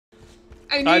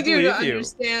I need you to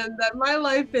understand that my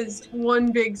life is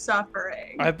one big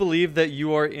suffering. I believe that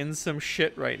you are in some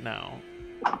shit right now.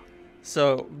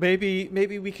 So maybe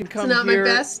we can come here. It's not my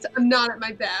best. I'm not at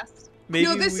my best. Maybe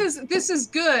no, this is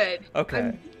good.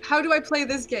 Okay. How do I play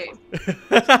this game?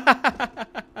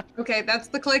 Okay, that's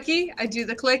the clicky. I do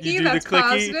the clicky. That's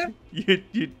positive.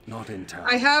 You not in town.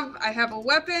 I have a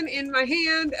weapon in my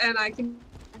hand and I can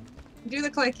do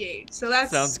the clicky. So that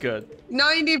sounds good.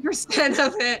 90%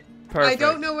 of it. Perfect. I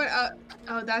don't know what.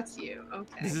 Oh, that's you.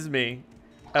 Okay. This is me.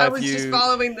 I was just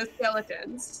following the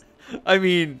skeletons. I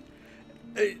mean,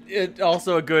 it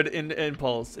also a good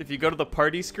impulse. If you go to the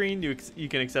party screen, you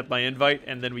can accept my invite,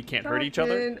 and then we can't hurt each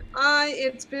other.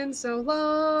 It's been so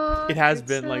long. It has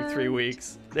been like 3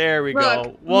 weeks. There we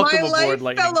go. Welcome aboard,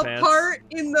 Lightning Pants. My life fell apart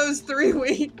in those 3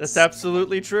 weeks. That's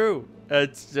absolutely true.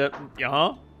 It's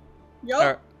Yup.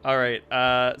 All right.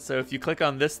 So if you click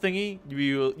on this thingy,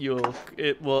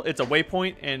 it's a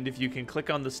waypoint, and if you can click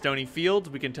on the stony field,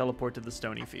 we can teleport to the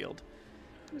stony field.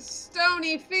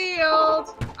 Stony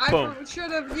field. Boom. I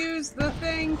should have used the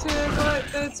thing but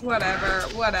it's whatever.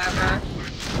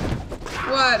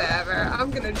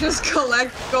 I'm gonna just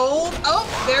collect gold. Oh,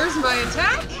 there's my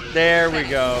attack. There we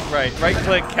go. Right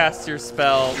click casts your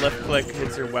spell. Left click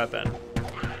hits your weapon.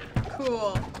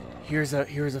 Cool. Here's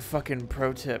a fucking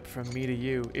pro tip from me to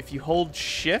you. If you hold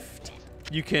shift,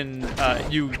 you can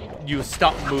you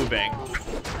stop moving.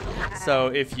 So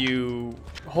if you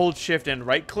hold shift and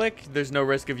right click, there's no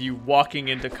risk of you walking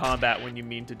into combat when you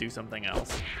mean to do something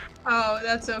else. Oh,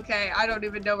 that's okay. I don't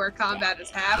even know where combat is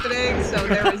happening, so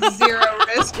there is zero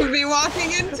risk of me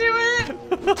walking into it.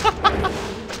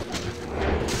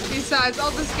 Besides,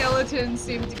 all the skeletons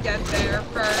seem to get there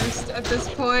first at this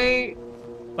point.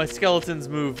 My skeletons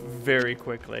move very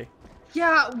quickly.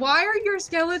 Yeah, why are your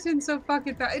skeletons so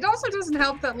fucking fast? It also doesn't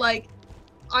help that, like,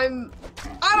 I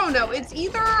don't know, it's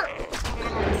either,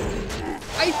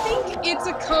 I think it's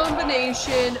a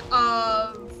combination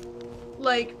of,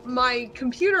 like, my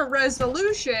computer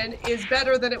resolution is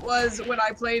better than it was when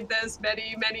I played this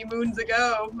many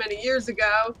years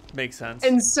ago. Makes sense.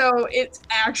 And so it's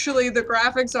actually, the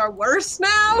graphics are worse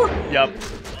now. Yep.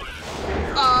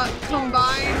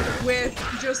 Combined with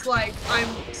just like, I'm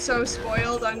so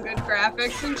spoiled on good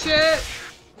graphics and shit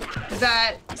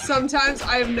that sometimes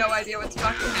I have no idea what's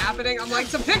fucking happening. I'm like,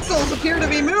 some pixels appear to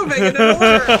be moving in an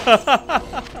order.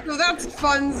 So that's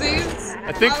funsies.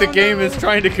 I think the game is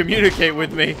trying to communicate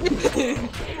with me.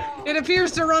 It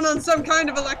appears to run on some kind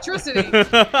of electricity.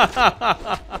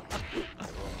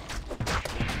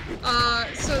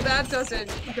 So that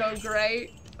doesn't go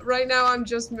great. Right now I'm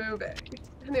just moving.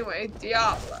 Anyway,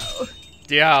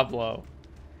 Diablo.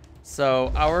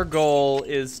 So our goal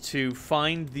is to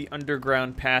find the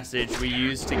underground passage we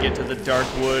used to get to the Dark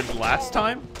Wood last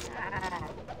time.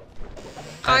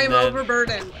 I'm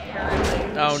overburdened,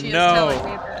 apparently. Oh She no. is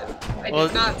telling me that I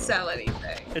did not sell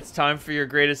anything. It's time for your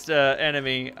greatest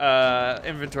enemy,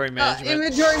 inventory management.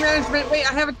 Inventory management. Wait,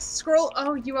 I have a scroll.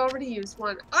 Oh, you already used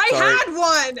one. I had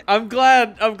one! I'm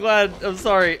glad. I'm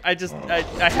sorry. I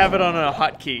have it on a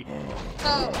hotkey.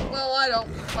 Oh, well, I don't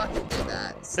fucking do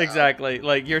that. So. Exactly.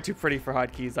 Like, you're too pretty for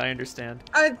hotkeys. I understand.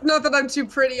 Not that I'm too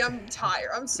pretty. I'm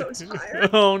tired. I'm so tired.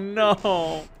 Oh,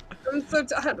 no. I'm so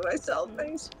tired. How do I sell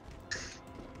things?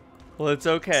 Well, it's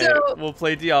okay. So, we'll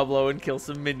play Diablo and kill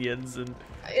some minions and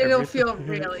it'll feel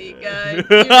really good.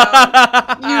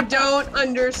 You don't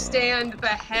understand the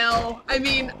hell. I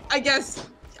mean, I guess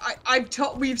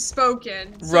we've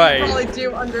spoken, so right. You probably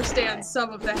do understand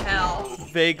some of the hell.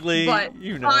 Vaguely, but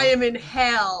you know. I am in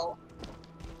hell.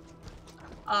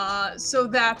 So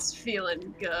that's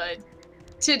feeling good.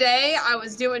 Today, I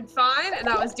was doing fine, and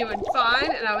I was doing fine,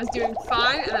 and I was doing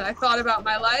fine, and then I thought about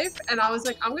my life, and I was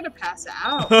like, I'm gonna pass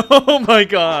out. Oh my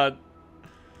god.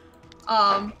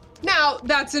 Now,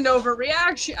 that's an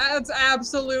overreaction. That's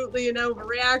absolutely an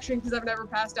overreaction, because I've never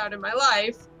passed out in my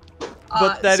life.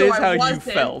 But that is how you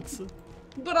felt.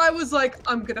 But I was like,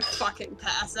 I'm gonna fucking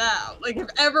pass out. Like, if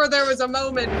ever there was a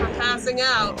moment for passing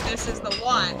out, this is the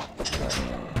one.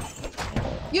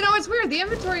 You know, it's weird. The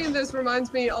inventory in this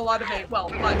reminds me a lot of a, well,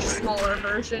 much smaller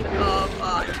version of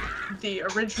the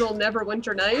original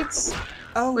Neverwinter Nights.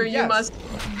 Oh, where you must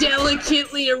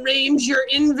delicately arrange your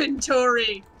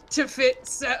inventory to fit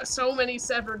so many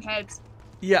severed heads.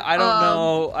 Yeah, I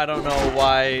don't know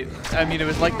why. I mean, it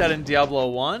was like that in Diablo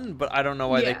 1, but I don't know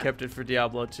why they kept it for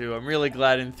Diablo 2. I'm really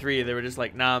glad in 3 they were just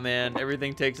like, nah, man,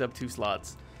 everything takes up 2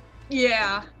 slots.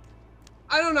 Yeah.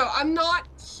 I don't know. I'm not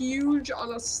huge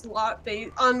on a slot base,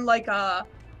 on like a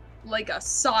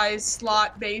size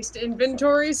slot based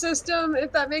inventory system,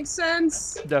 if that makes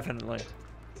sense. Definitely.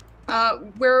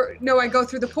 No, I go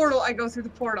through the portal. I go through the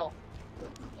portal.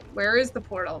 Where is the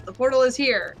portal? The portal is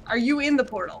here. Are you in the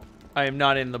portal? I am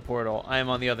not in the portal. I am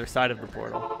on the other side of the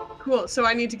portal. Cool. So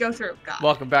I need to go through. God.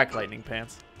 Welcome back, Lightning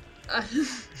Pants.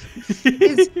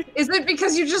 Is it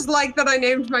because you just like that I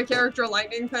named my character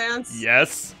Lightning Pants?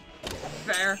 Yes.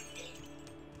 Fair.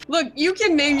 Look, you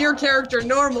can name your character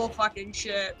normal fucking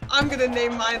shit. I'm gonna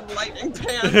name mine Lightning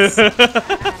Pants.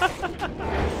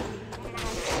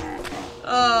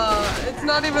 It's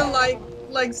not even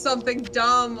like something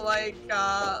dumb like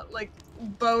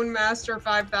Bone Master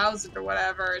 5000 or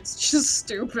whatever. It's just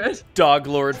stupid. Dog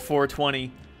Lord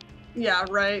 420. Yeah,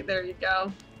 right. There you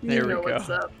go. There we go. What's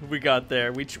up. We got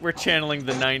there. We're channeling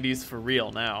the 90s for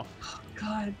real now. Oh,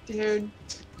 God, dude.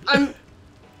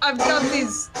 I've got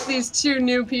these two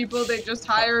new people they just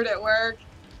hired at work,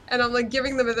 and I'm like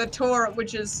giving them the tour,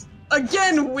 which is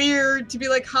again weird to be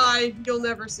like, hi, you'll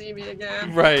never see me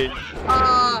again. Right.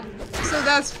 So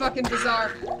that's fucking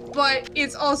bizarre. But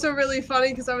it's also really funny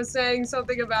because I was saying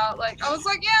something about like, I was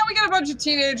like, yeah, we got a bunch of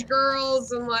teenage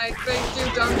girls and like they do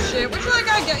dumb shit, which like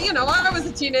I get, you know, I was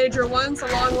a teenager once a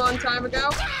long, long time ago.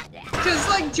 Cause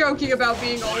like joking about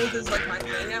being old is like my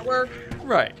thing at work.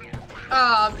 Right.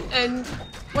 And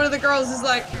one of the girls is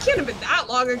like, it can't have been that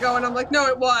long ago. And I'm like, no,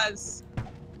 it was.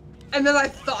 And then I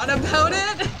thought about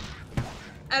it.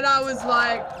 And I was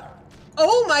like,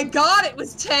 oh my God, it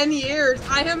was 10 years.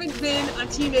 I haven't been a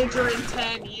teenager in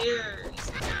 10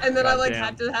 years. And then I like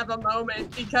had to have a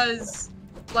moment because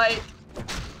like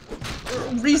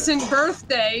recent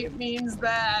birthday means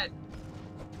that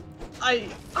I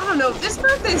don't know, this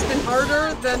birthday's been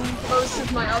harder than most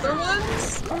of my other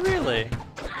ones. Oh, really?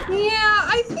 Yeah,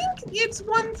 I think it's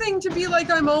one thing to be like,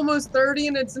 I'm almost 30,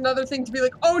 and it's another thing to be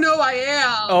like, oh no, I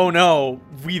am. Oh no,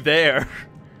 we there.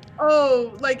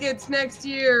 Oh, like it's next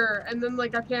year, and then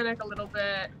like I panic a little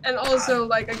bit. And also,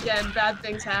 like, again, bad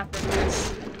things happen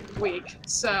this week,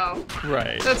 so.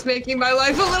 Right. That's making my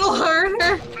life a little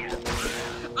harder.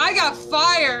 I got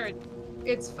fired.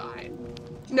 It's fine.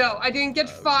 No, I didn't get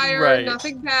fired. Right.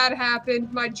 Nothing bad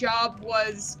happened. My job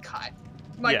was cut.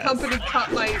 My company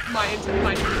cut my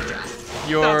new job.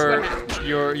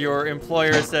 Your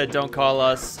employer said, don't call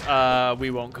us, we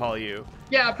won't call you.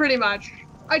 Yeah, pretty much.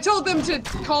 I told them to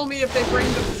call me if they bring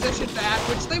the position back,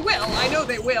 which they will. I know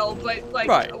they will, but like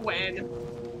when.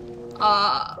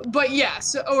 But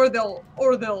yes, or they'll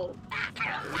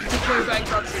declare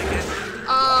bankruptcy again.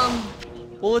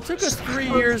 Well, it took us 3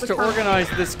 years to organize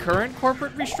this current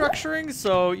corporate restructuring,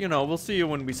 so you know we'll see you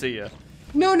when we see you.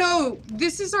 No,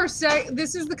 this is our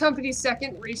this is the company's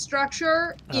second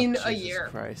restructure in a year.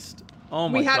 Christ. Oh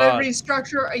my God. We had a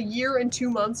restructure a year and 2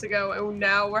 months ago, and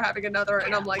now we're having another,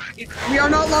 and I'm like, we are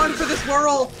not long for this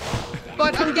world,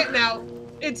 but I'm getting out.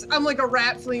 I'm like a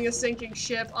rat fleeing a sinking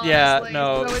ship, honestly. Yeah,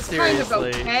 no, so it's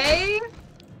seriously. kind of okay,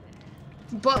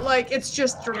 but like, it's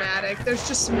just dramatic. There's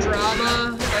just some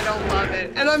drama, and I don't love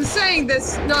it. And I'm saying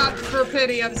this not for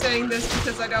pity, I'm saying this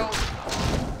because I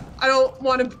don't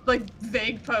want to like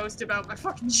vague post about my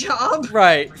fucking job.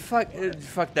 Right.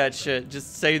 Fuck that shit.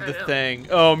 Just say the thing.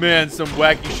 Oh man, some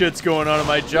wacky shit's going on in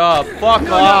my job. Fuck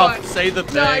off. Say the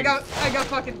thing. No, I got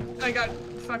fucking.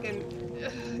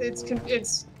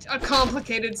 It's a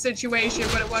complicated situation,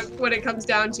 but what it comes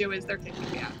down to is they're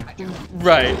kicking me out of my job.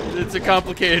 Right. It's a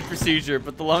complicated procedure,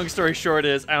 but the long story short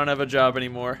is I don't have a job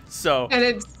anymore. So. And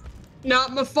it's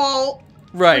not my fault.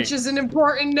 Right. Which is an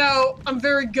important note. I'm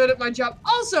very good at my job.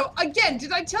 Also, again,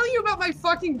 did I tell you about the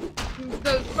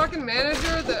fucking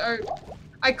manager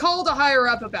I called a higher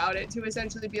up about it to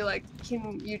essentially be like,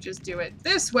 can you just do it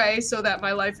this way so that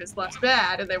my life is less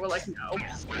bad? And they were like, no.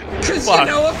 Cause you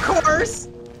know, of course.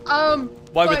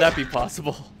 Why would that be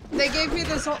possible? They gave me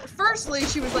this firstly,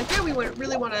 she was like, yeah, we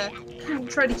really want to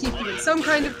try to keep you in some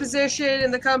kind of position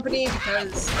in the company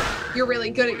because you're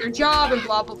really good at your job and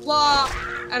blah, blah, blah.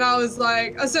 And I was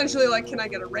like, essentially like, can I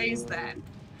get a raise then?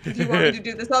 If you want me to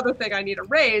do this other thing, I need a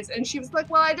raise. And she was like,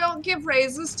 well, I don't give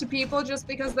raises to people just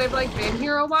because they've like been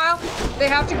here a while. They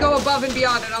have to go above and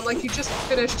beyond. And I'm like, you just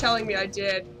finished telling me I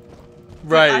did.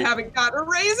 Right. I haven't gotten a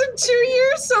raise in 2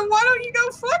 years, so why don't you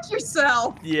go fuck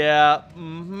yourself? Yeah.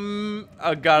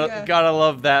 I gotta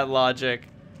love that logic.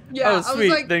 Yeah. Oh, sweet.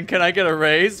 Like, then can I get a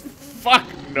raise? Fuck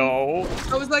no.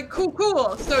 I was like,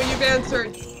 cool. So you've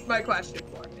answered my question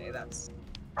for me.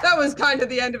 That was kind of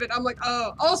the end of it. I'm like,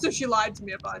 oh. Also, she lied to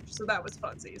me a bunch, so that was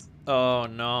funsies. Oh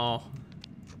no.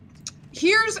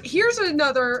 Here's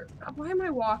another. Why am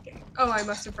I walking? Oh, I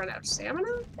must have run out of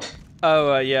stamina.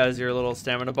 Oh yeah, is your little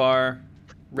stamina bar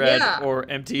red or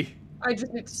empty? I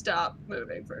just need to stop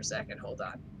moving for a second. Hold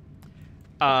on.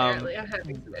 Apparently, I'm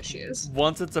having some issues.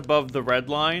 Once it's above the red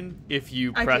line, if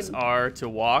you press R to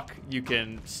walk, you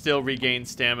can still regain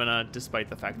stamina despite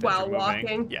the fact that While you're moving.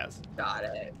 walking? Yes. Got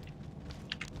it.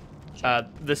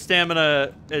 The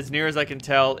stamina, as near as I can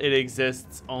tell, it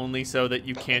exists only so that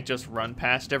you can't just run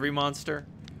past every monster.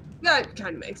 That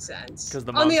kind of makes sense. 'Cause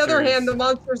the On the other monsters- hand, the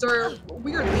monsters are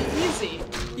weirdly easy.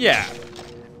 Yeah.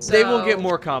 So... They will get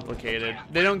more complicated.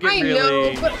 They don't get really...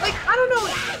 I know, but like, I don't know.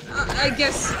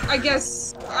 I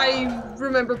guess I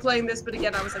remember playing this, but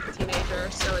again, I was like a teenager,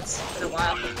 so it's been a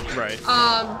while. Right.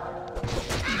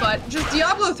 But just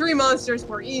Diablo 3 monsters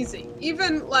were easy.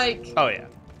 Even like... Oh, yeah.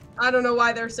 I don't know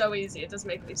why they're so easy. It doesn't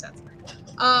make any sense.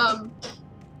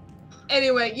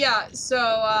 Anyway, yeah, so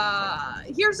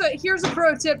here's a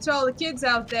pro tip to all the kids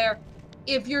out there.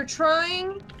 If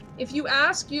you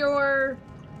ask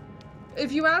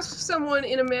someone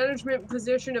in a management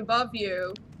position above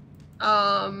you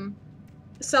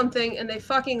something and they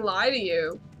fucking lie to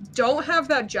you, don't have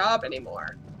that job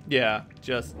anymore. Yeah,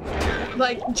 just go.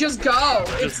 Just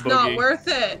It's boogie. not worth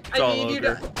it. It's I need you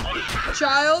to...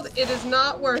 Child, it is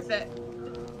not worth it.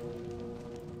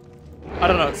 I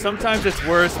don't know. Sometimes it's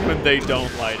worse when they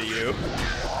don't lie to you.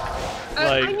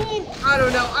 I mean, I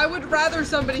don't know. I would rather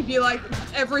somebody be like,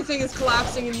 everything is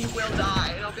collapsing and you will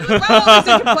die. And I'll be like, well, at least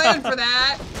I can plan for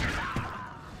that.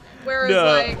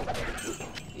 Whereas, like,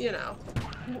 you know.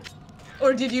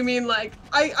 Or did you mean, like,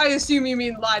 I assume you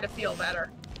mean lie to feel better.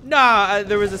 Nah,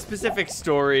 there was a specific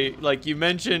story. Like, you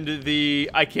mentioned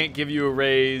the I can't give you a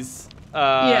raise.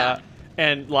 Yeah.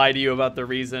 And lie to you about the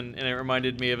reason, and it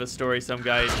reminded me of a story some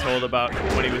guy told about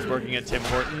when he was working at Tim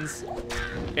Hortons,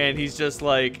 and he's just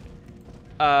like,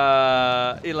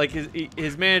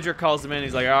 his manager calls him in.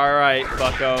 He's like, "All right,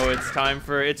 Bucko,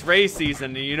 it's raise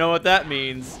season, and you know what that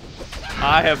means?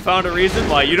 I have found a reason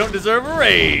why you don't deserve a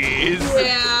raise."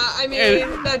 Yeah, I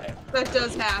mean that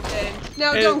does happen.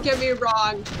 Now, don't get me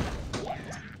wrong.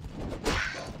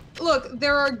 Look,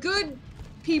 there are good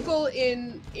people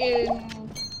in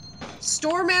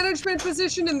store management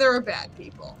position, and there are bad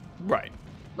people. Right.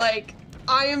 Like,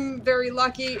 I am very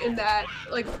lucky in that,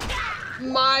 like,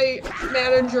 my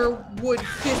manager would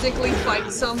physically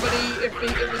fight somebody if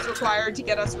it was required to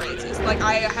get us raises. Like,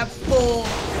 I have full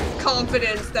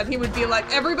confidence that he would be like,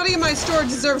 everybody in my store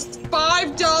deserves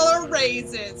 $5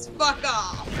 raises. Fuck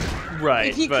off. Right.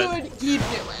 If he could, he'd do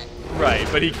it. Right,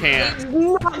 but he can't. It's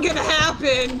not gonna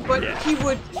happen, but he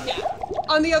would. Yeah.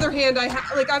 On the other hand, I've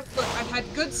had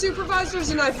good supervisors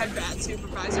and I've had bad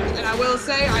supervisors, and I will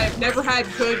say I have never had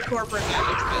good corporate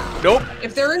management. Nope.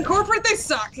 If they're in corporate, they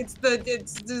suck. It's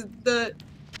the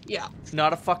yeah.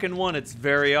 Not a fucking one. It's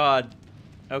very odd.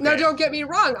 Okay. Now, don't get me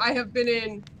wrong. I have been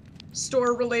in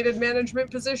store-related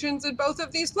management positions in both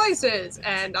of these places,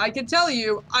 and I can tell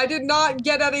you, I did not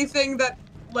get anything that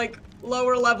like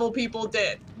lower-level people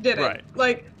did it? Right.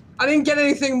 Like, I didn't get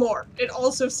anything more. It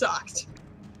also sucked.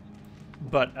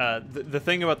 But the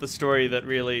thing about the story that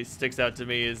really sticks out to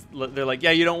me is they're like,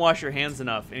 yeah, you don't wash your hands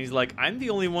enough. And he's like, I'm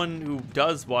the only one who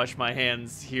does wash my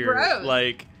hands here. Gross.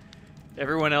 Like,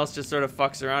 everyone else just sort of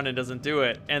fucks around and doesn't do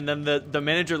it. And then the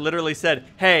manager literally said,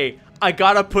 hey, I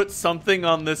gotta put something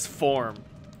on this form.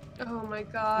 Oh my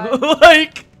god.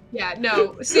 Like... Yeah,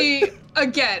 no. See,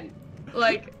 again,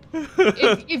 like...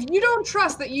 if you don't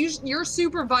trust that your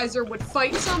supervisor would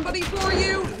fight somebody for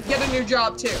you, get a new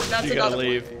job too. That's you another gotta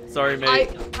leave. one. Sorry, mate.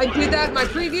 I did that in my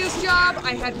previous job.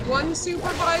 I had one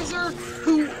supervisor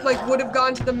who like would have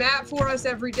gone to the mat for us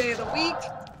every day of the week,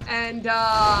 and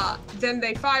then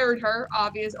they fired her,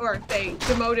 or they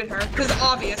demoted her, because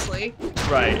obviously.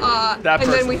 Right.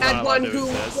 And then we had one who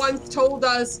once told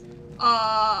us,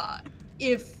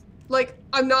 if like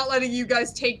I'm not letting you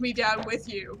guys take me down with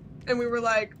you. And we were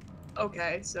like,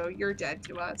 okay, so you're dead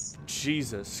to us.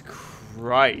 Jesus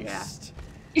Christ.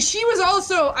 Yeah. She was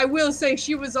also, I will say,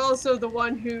 she was also the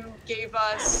one who gave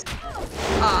us,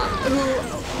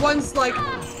 who once, like,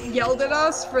 yelled at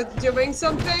us for doing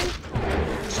something.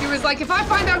 She was like, if I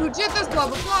find out who did this, blah,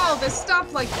 blah, blah, all this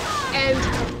stuff, like, and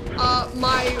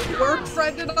my work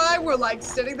friend and I were, like,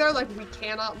 sitting there, like, we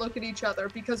cannot look at each other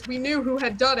because we knew who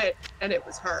had done it, and it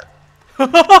was her.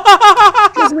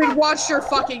 Because we'd watched her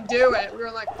fucking do it. We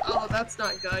were like, oh, that's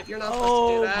not good. You're not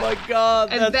supposed to do that. Oh my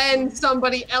god. And then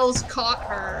somebody else caught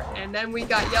her, and then we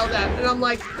got yelled at. And I'm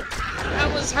like,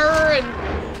 that was her, and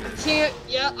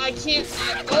I can't.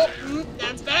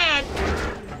 That's bad.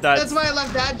 That's why I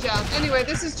left that job. Anyway,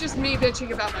 this is just me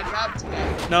bitching about my job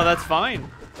today. No, that's fine.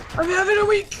 I'm having a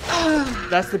week.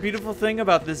 That's the beautiful thing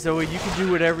about this, Zoe. You can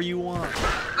do whatever you want.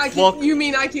 You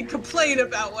mean I can complain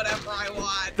about whatever I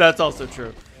want? That's also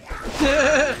true.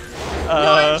 No,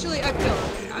 actually, I feel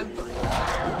okay. I'm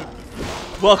fine.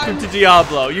 Welcome to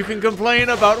Diablo. You can complain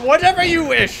about whatever you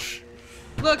wish.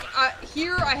 Look,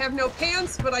 here I have no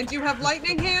pants, but I do have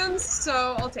lightning hands,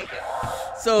 so I'll take it.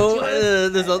 So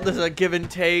there's a give and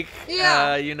take.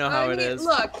 Yeah, you know how it is.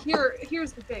 Look,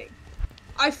 here's the thing.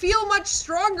 I feel much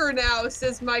stronger now,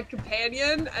 says my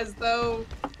companion, as though,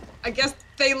 I guess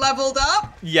they leveled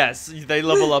up? Yes, they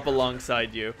level up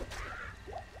alongside you.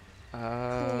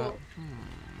 Cool.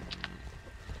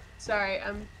 Sorry,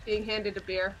 I'm being handed a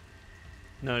beer.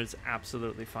 No, it's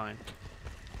absolutely fine.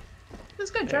 That's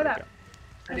good, try that.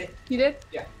 I did. You did?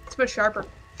 Yeah. It's much sharper.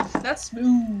 That's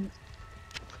smooth.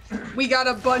 We got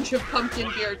a bunch of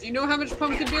pumpkin beer. Do you know how much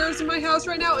pumpkin beer is in my house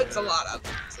right now? It's a lot of.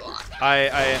 It's a lot.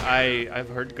 I've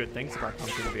heard good things about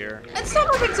pumpkin beer. And some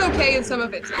of it's okay and some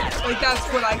of it's not. Like,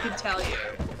 that's what I could tell you.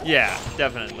 Yeah,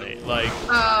 definitely. Like,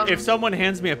 if someone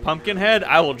hands me a pumpkin head,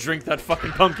 I will drink that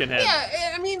fucking pumpkin head.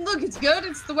 Yeah, I mean, look, it's good.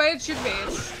 It's the way it should be.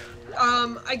 It's,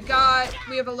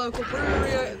 we have a local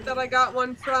brewery that I got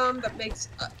one from that makes,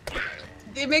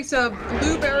 it makes a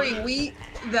blueberry wheat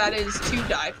that is to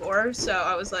die for. So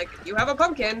I was like, if you have a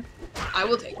pumpkin, I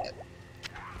will take it.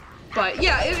 But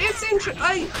yeah, it's interesting.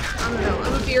 I don't know.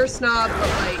 I'm a beer snob, but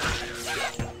like,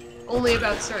 only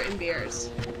about certain beers.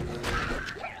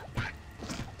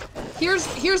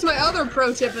 Here's my other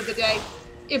pro tip of the day.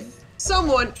 If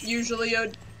someone, usually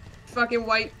a fucking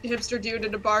white hipster dude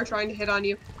at a bar trying to hit on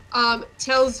you,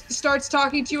 starts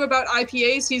talking to you about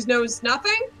IPAs, he knows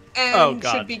nothing and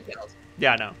should be killed.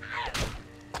 Yeah, no.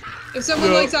 If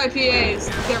someone likes IPAs,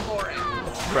 they're boring.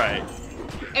 Right.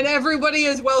 And everybody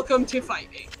is welcome to fight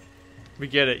me. We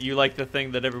get it. You like the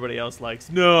thing that everybody else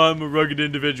likes. No, I'm a rugged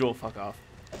individual. Fuck off.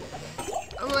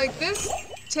 I'm like, this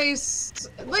tastes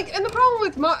like, and the problem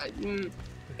with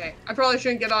okay, I probably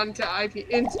shouldn't get onto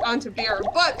beer,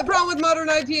 but the problem with modern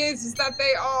IPAs is that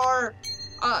they are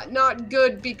not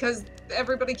good because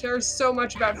everybody cares so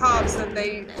much about hops that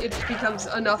it becomes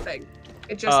a nothing.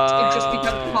 It just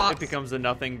becomes hops. It becomes a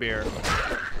nothing beer.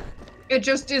 It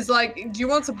just is like, do you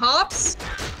want some hops?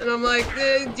 And I'm like,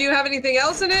 do you have anything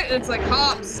else in it? And it's like,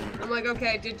 hops. I'm like,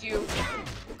 okay, did you?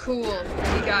 Cool.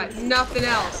 You got nothing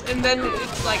else. And then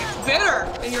it's like, it's bitter.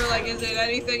 And you're like, is it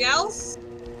anything else?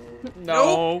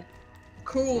 No. Nope.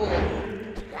 Cool.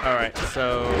 Alright,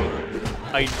 so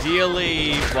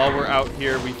ideally, while we're out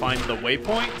here, we find the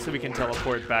waypoint so we can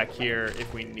teleport back here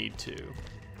if we need to.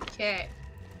 Okay.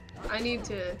 I need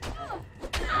to...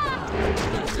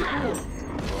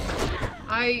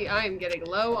 I'm getting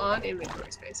low on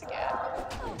inventory space again.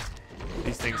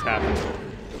 These things happen.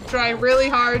 Trying really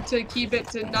hard to keep it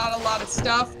to not a lot of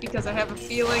stuff because I have a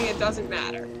feeling it doesn't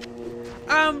matter.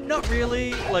 Not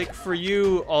really. Like, for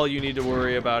you, all you need to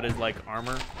worry about is, like,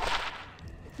 armor.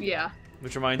 Yeah.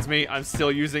 Which reminds me, I'm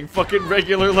still using fucking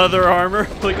regular leather armor,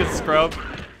 like a scrub.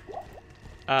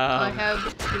 I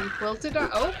have been quilted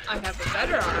oh, I have a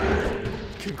better armor.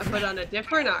 I put on a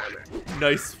different armor.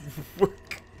 Nice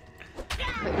work.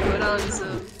 I put on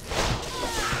some...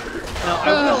 Now,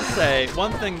 I will say,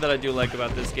 one thing that I do like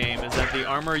about this game is that the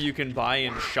armor you can buy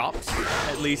in shops,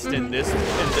 at least at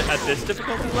this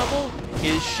difficulty level,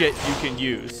 is shit you can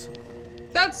use.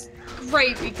 That's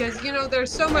great because, you know,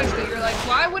 there's so much that you're like,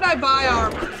 why would I buy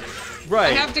armor?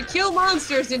 Right. I have to kill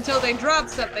monsters until they drop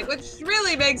something, which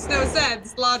really makes no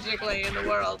sense logically in the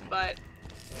world, but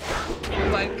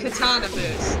katana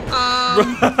moose.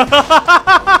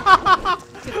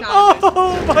 Katana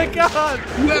oh my god!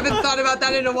 You haven't thought about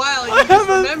that in a while. You just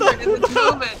remembered in this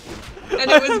moment.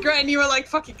 And it was great, and you were like,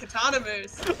 fucking katana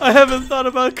moose. I haven't thought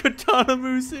about katana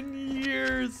moose in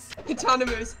years. Katana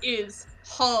moose is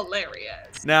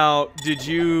hilarious. Now, did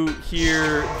you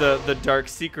hear the dark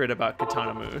secret about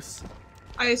katana moose?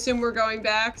 I assume we're going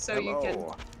back, so you can...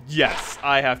 Yes,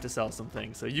 I have to sell some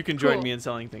things, so you can join me in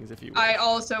selling things if you want. I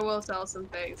also will sell some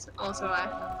things. Also,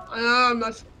 I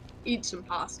must eat some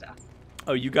pasta.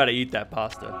 Oh, you gotta eat that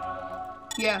pasta.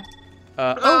 Yeah.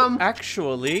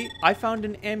 Actually, I found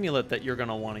an amulet that you're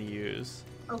gonna want to use.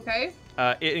 Okay.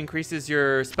 It increases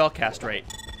your spellcast rate.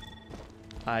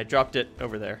 I dropped it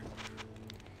over there.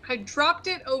 I dropped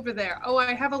it over there. Oh,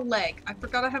 I have a leg. I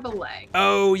forgot I have a leg.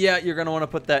 Oh, yeah, you're going to want to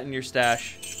put that in your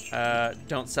stash.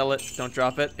 Don't sell it. Don't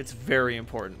drop it. It's very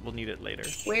important. We'll need it later.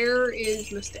 Where is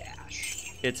my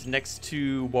stash? It's next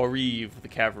to Wariv,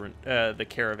 the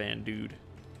caravan dude.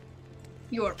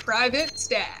 Your private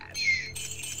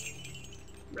stash.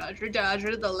 Roger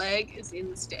Dodger, the leg is in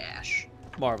the stash.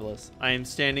 Marvelous. I am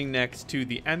standing next to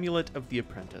the Amulet of the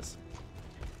Apprentice.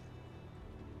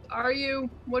 Are you?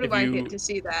 What do I hit to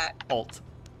see that? Alt.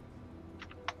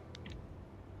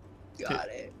 Got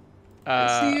it.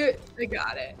 I see it. I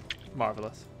got it.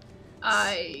 Marvelous.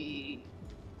 I...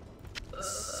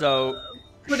 So,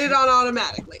 Put it on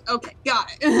automatically. Okay,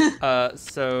 got it.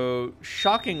 So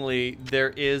shockingly, there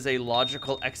is a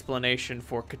logical explanation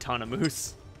for Katana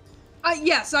Moose.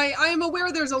 Yes, I am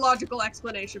aware there's a logical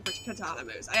explanation for Katana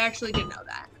Moose. I actually did know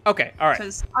that. Okay, all right.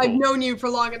 Because I've known you for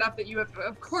long enough that you have,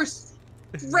 of course,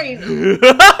 Renald.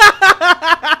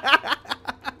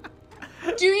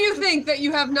 Do you think that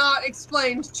you have not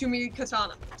explained to me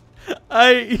Katana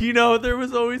Moose? You know, there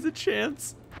was always a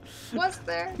chance. Was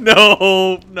there?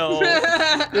 No.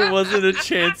 There wasn't a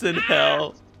chance in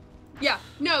hell. Yeah,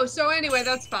 no, so anyway,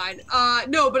 that's fine.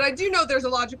 No, but I do know there's a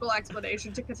logical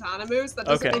explanation to Katana Moose. That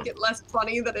doesn't make it less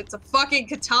funny that it's a fucking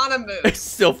Katana Moose. It's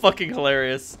still fucking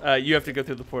hilarious. You have to go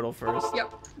through the portal first.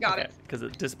 Yep, got it. Because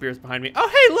it disappears behind me. Oh,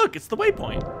 hey, look, it's the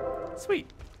waypoint. Sweet.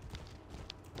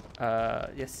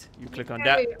 Yes, you click on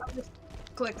that. I'll just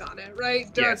click on it, right?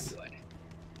 Yes.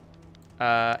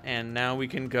 Darkwood. And now we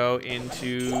can go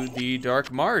into the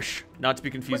Dark Marsh. Not to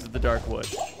be confused with the Dark Wood.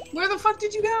 Where the fuck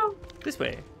did you go? This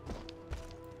way.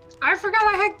 I forgot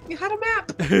I had a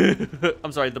map.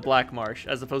 I'm sorry, the Black Marsh,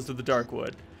 as opposed to the Dark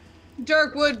Wood.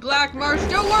 Darkwood, Black Marsh.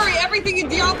 Don't worry, everything in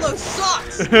Diablo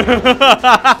sucks.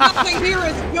 Nothing here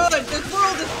is good. This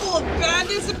world is full of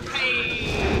badness and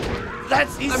pain.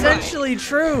 That's essentially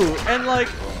true. And like,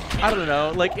 I don't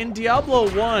know, like in Diablo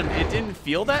 1, it didn't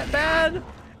feel that bad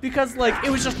because like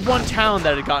it was just one town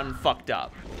that had gotten fucked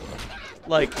up.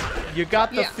 Like, you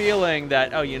got the feeling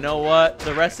that, oh, you know what?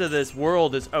 The rest of this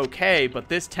world is okay, but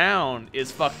this town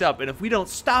is fucked up. And if we don't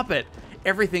stop it,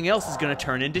 everything else is going to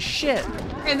turn into shit.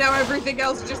 And now everything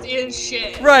else just is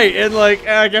shit. Right, and like,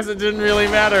 I guess it didn't really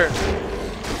matter.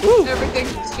 Woo.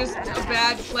 Everything's just a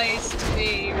bad place to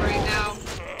be right now.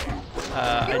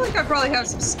 I feel like I probably have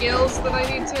some skills that I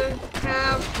need to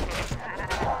have.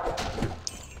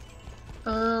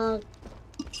 I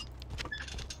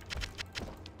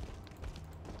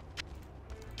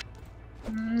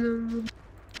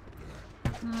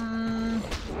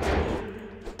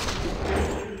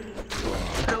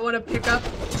don't want to pick up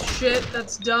shit.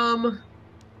 That's dumb.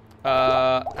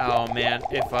 Oh man,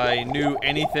 if I knew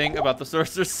anything about the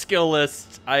sorcerer's skill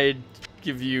list, I'd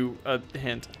give you a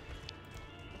hint.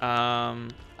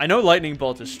 I know lightning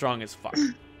bolt is strong as fuck.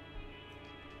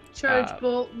 Charge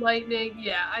bolt, lightning.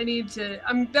 Yeah, I need to.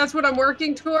 That's what I'm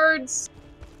working towards.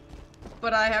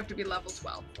 But I have to be level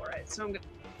 12 for it, so I'm gonna.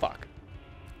 Fuck.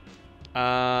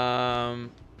 Huh.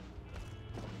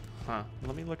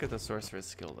 Let me look at the sorcerer's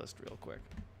skill list real quick.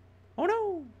 Oh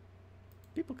no!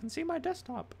 People can see my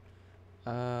desktop.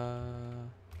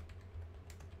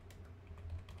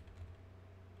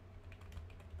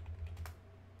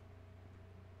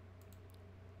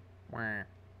 Where?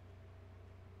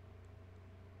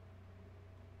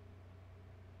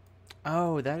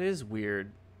 Oh, that is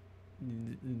weird.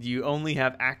 You only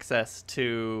have access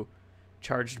to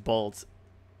charged bolts,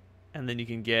 and then you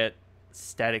can get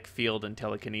static field and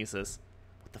telekinesis.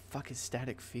 What the fuck is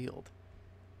static field?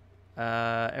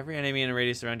 Every enemy in a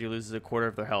radius around you loses a quarter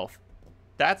of their health.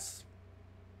 That's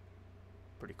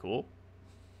pretty cool.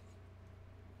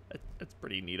 That's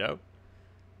pretty neato.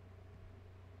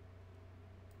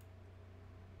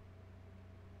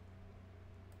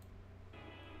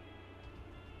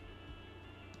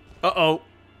 Uh-oh.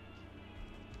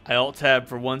 I alt-tab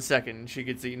for 1 second and she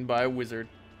gets eaten by a wizard.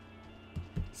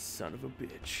 Son of a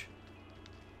bitch.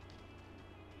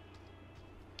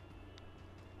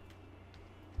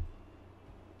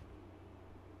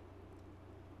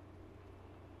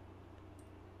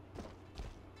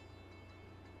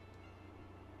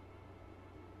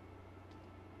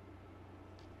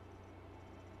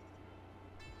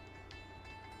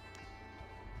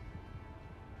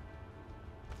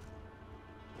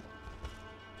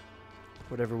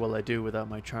 Whatever will I do without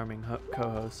my charming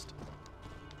co-host?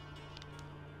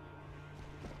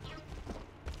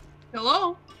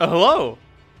 Hello? Oh, hello!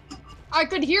 I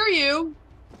could hear you,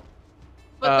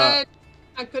 but then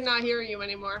I could not hear you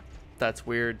anymore. That's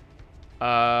weird.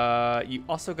 You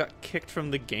also got kicked from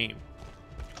the game.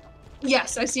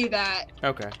 Yes, I see that.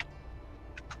 Okay.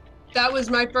 That was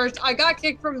my first. I got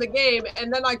kicked from the game,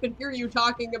 and then I could hear you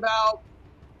talking about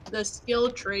the skill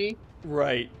tree.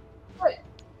 Right.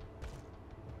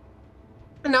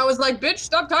 And I was like, bitch,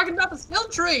 stop talking about the skill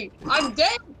tree. I'm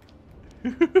dead.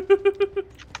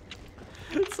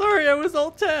 Sorry, I was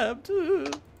alt tabbed.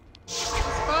 It's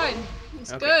fine.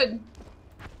 It's good.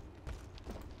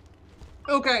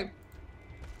 Okay.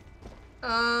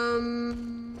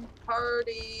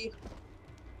 Party.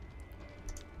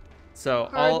 So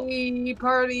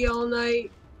party all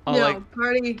night.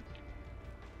 Party.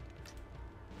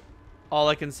 All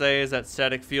I can say is that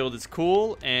static field is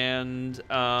cool, and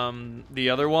the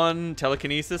other one,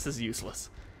 telekinesis, is useless.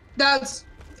 That's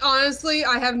Honestly,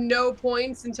 I have no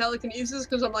points in telekinesis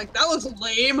because I'm like, that was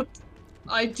lame.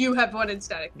 I do have one in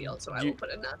static field, so I will put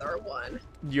another one.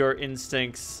 Your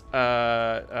instincts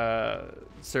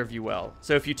serve you well.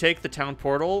 So if you take the town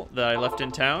portal that I left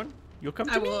in town, you'll come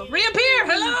to me. I will reappear.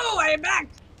 Hello, I am back.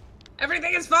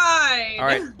 Everything is fine. All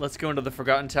right, let's go into the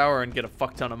Forgotten Tower and get a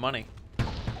fuck ton of money.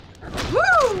 Woo!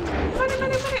 Money, money,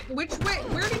 money. Which way?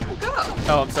 Where did you go?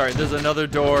 Oh, I'm sorry. There's another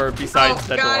door besides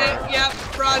that door. Got it.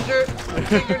 Yep, Roger.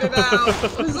 Figured it out.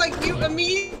 It was like you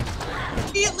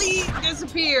immediately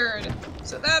disappeared.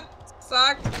 So that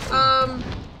sucked.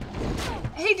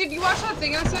 Hey, did you watch that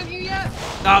thing I sent you yet?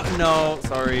 No,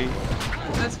 sorry.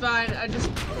 That's fine. I just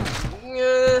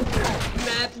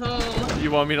metal.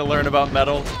 You want me to learn about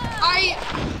metal?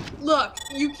 Look,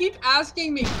 you keep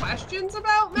asking me questions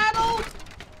about metal.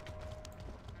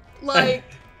 Like,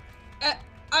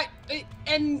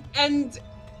 and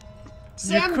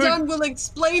Sam Dunn will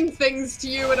explain things to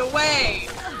you in a way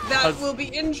that will be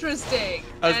interesting.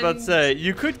 I was about to say,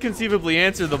 you could conceivably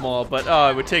answer them all, but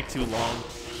it would take too long.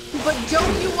 But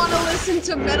don't you want to listen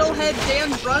to Metalhead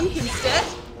Dan Brunk instead?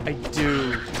 I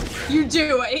do. You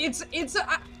do.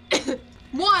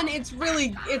 One, it's a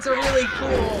really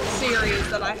cool series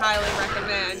that I highly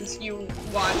recommend you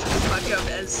watch as much of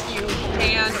as you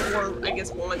can, or I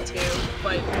guess want to.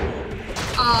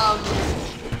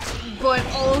 But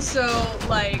also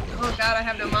like, oh god, I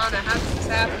have no mana. How did this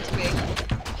happen to me?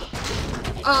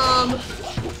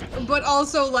 But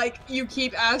also like, you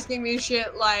keep asking me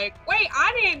shit like, wait,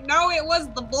 I didn't know it was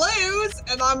the blues,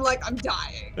 and I'm like, I'm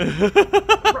dying.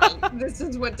 Right, this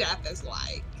is what death is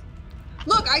like.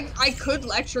 Look, I could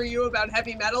lecture you about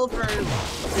heavy metal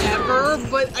forever,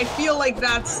 but I feel like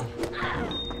that's...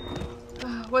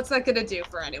 what's that gonna do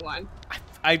for anyone?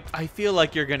 I feel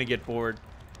like you're gonna get bored.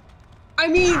 I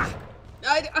mean,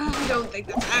 I don't think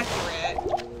that's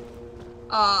accurate.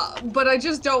 But I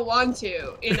just don't want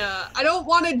to. I don't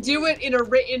want to do it in a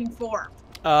written form.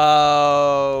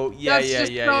 Oh, yeah, that's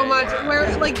just so much.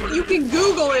 Where, like, you can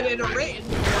Google it in a written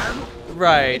form.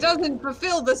 Right. It doesn't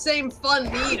fulfill the same fun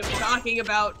need of talking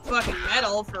about fucking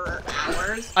metal for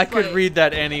hours. I could read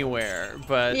that anywhere,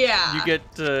 but yeah. You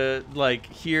get to, like,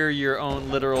 hear your own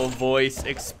literal voice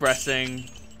expressing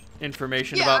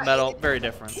information about metal. Very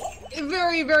different.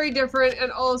 Very, very different,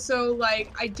 and also,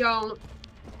 like,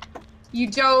 you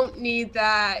don't need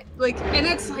that, like, and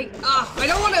it's like, I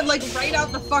don't want to, like, write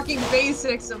out the fucking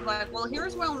basics of, like, well,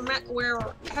 here's where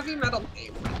heavy metal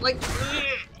came from. Like,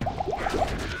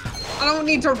 I don't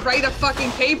need to write a fucking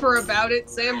paper about it.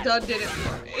 Sam Dunn did it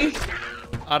for me.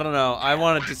 I don't know. I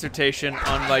want a dissertation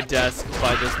on my desk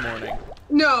by this morning.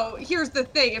 No, here's the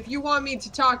thing. If you want me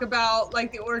to talk about,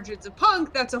 like, the origins of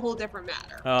punk, that's a whole different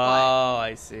matter. Oh,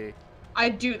 I see.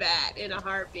 I'd do that in a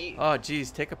heartbeat. Oh, geez.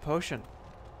 Take a potion.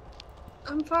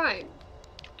 I'm fine.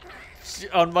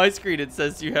 On my screen, it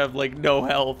says you have, like, no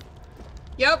health.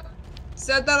 Yep.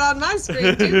 Said that on my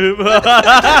screen, too.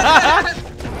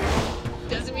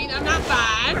 Doesn't mean I'm not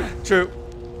fine. True.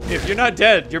 If you're not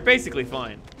dead, you're basically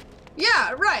fine.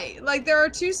 Yeah, right. Like, there are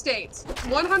two states.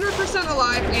 100%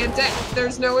 alive and dead.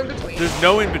 There's no in between. There's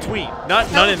no in between.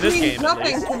 None in this game.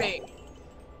 Nothing to me.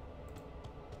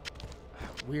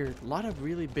 Weird. A lot of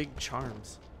really big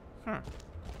charms. Huh.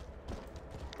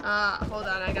 Hold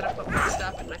on. I gotta put more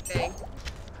stuff in my thing.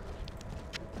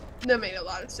 That made a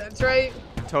lot of sense, right?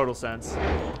 Total sense.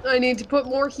 I need to put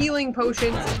more healing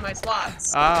potions in my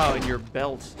slots. Oh, in your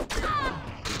belt.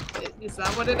 Is that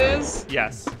what it is?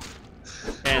 Yes.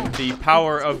 And the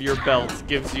power of your belt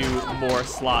gives you more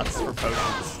slots for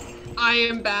potions. I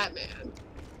am Batman.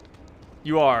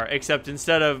 You are, except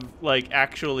instead of, like,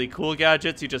 actually cool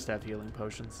gadgets, you just have healing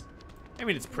potions. I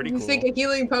mean, it's pretty cool. You think a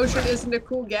healing potion isn't a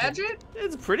cool gadget?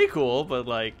 It's pretty cool, but,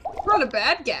 like... It's not a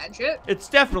bad gadget. It's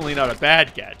definitely not a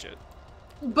bad gadget.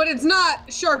 But it's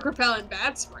not shark repellent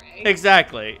bat spray.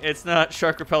 Exactly. It's not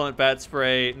shark repellent bat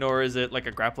spray, nor is it, like,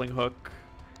 a grappling hook.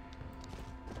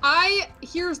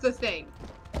 Here's the thing.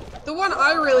 The one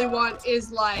I really want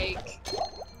is, like...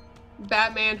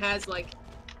 Batman has, like...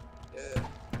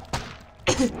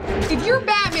 If your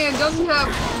Batman doesn't have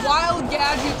wild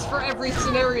gadgets for every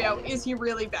scenario, is he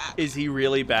really Batman? Is he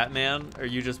really Batman? Or are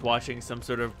you just watching some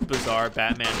sort of bizarre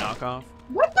Batman knockoff?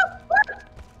 What the fuck?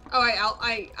 Oh,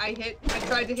 I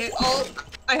tried to hit alt.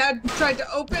 I had tried to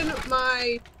open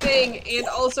my thing and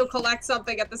also collect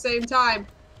something at the same time.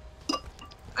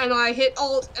 And I hit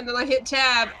alt, and then I hit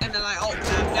tab, and then I alt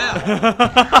tab down.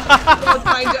 I was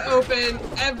trying to open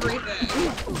everything.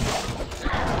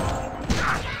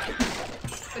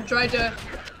 I tried to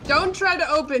Don't try to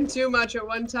open too much at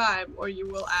one time, or you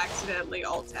will accidentally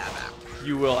alt-tab out.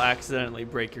 You will accidentally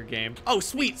break your game. Oh,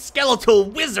 sweet, skeletal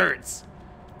wizards!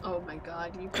 Oh my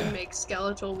god, you can make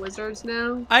skeletal wizards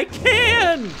now? I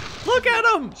can! Look at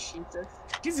him! Jesus.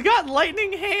 He's got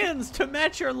lightning hands to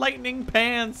match your lightning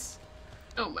pants.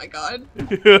 Oh my god.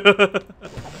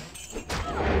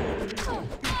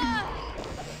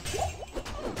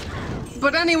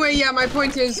 But anyway, yeah, my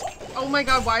point is, oh my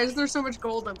god, why is there so much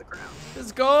gold on the ground?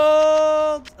 It's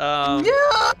gold! No!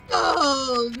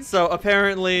 So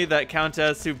apparently that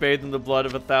countess who bathed in the blood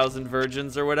of 1,000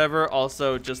 virgins or whatever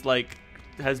also just like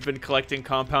has been collecting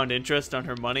compound interest on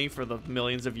her money for the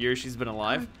millions of years she's been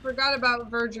alive. I forgot about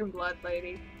virgin blood,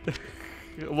 lady.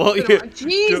 Well,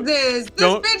 Jesus, this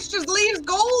bitch just leaves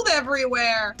gold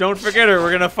everywhere. Don't forget her.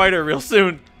 We're gonna fight her real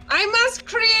soon. I must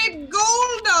create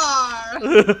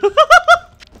Goldar.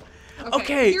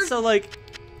 Okay, so like,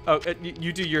 oh,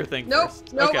 you do your thing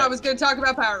first. Nope. Okay. I was gonna talk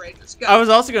about Power Rangers. Go. I was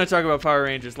also gonna talk about Power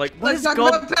Rangers. Like, Let's talk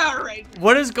about Power Rangers.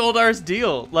 What is Goldar's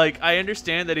deal? Like, I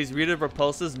understand that he's Rita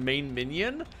Repulsa's main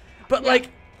minion, but like,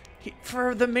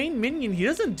 for the main minion, he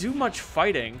doesn't do much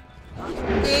fighting.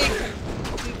 Big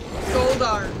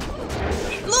Goldar.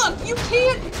 Look, you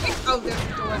can't. Oh, there's a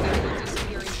door that will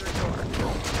disappear into a door.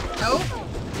 Nope.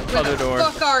 Where Other the door.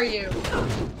 fuck are you?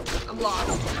 I'm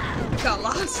lost. Got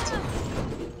lost.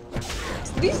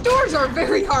 These doors are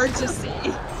very hard to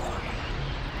see.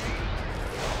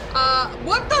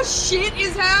 What the shit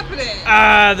is happening?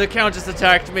 Ah, the Countess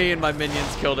attacked me and my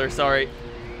minions killed her. Sorry.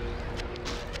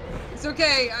 It's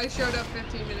okay. I showed up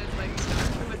 15 minutes late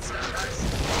with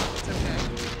Starbucks. It's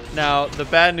okay. Now, the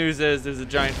bad news is there's a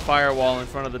giant firewall in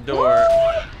front of the door.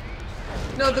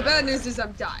 No, the bad news is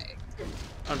I'm dying.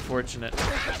 Unfortunate.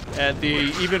 And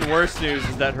the even worse news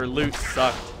is that her loot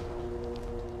sucked.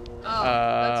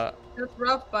 Oh, that's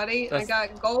rough, buddy. I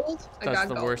got gold. That's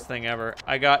the worst thing ever.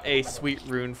 I got a sweet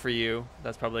rune for you.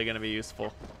 That's probably going to be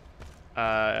useful.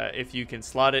 If you can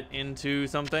slot it into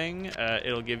something,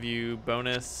 it'll give you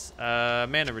bonus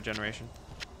mana regeneration.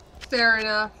 Fair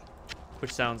enough.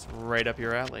 Which sounds right up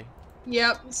your alley.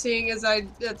 Yep, seeing as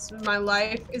that's my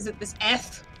life. Is it this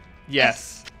F?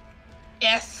 Yes.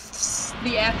 F's.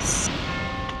 The F's.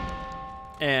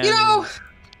 And you know...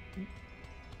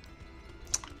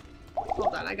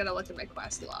 Hold on, I gotta look at my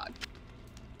quest log.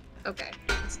 Okay,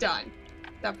 it's done.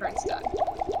 That part's done.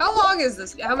 How long is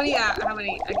this? How many, I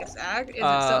guess, act? Is it still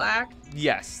act?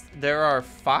 Yes. There are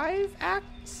 5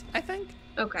 acts, I think.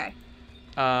 Okay.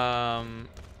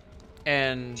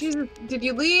 And... Jesus, did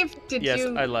you leave? Yes,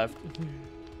 I left.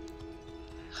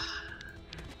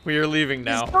 We are leaving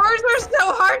now. These doors are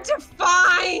so hard to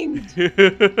find!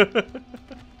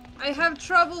 I have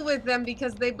trouble with them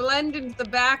because they blend into the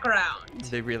background.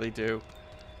 They really do.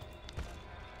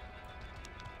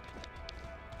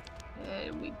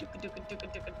 And we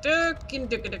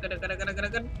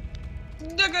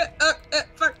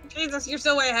fuck, Jesus, you're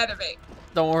so way ahead of me.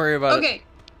 Don't worry about it. Okay,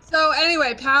 so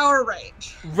anyway, Power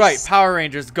Range. Right, Power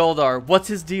Rangers, Goldar. What's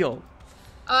his deal?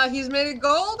 He's made of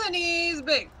gold and he's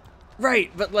big.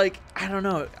 Right, but like, I don't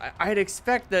know. I'd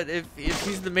expect that if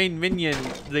he's the main minion,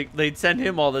 they'd send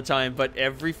him all the time. But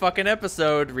every fucking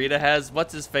episode, Rita has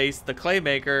what's-his-face, the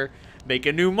Claymaker, make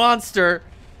a new monster.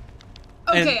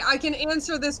 Okay, I can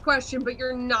answer this question, but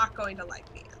you're not going to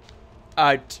like me.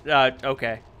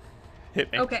 Okay.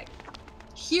 Hit me. Okay,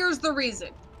 here's the reason.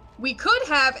 We could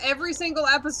have every single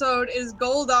episode is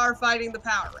Goldar fighting the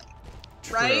Power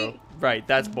Range, right? Right,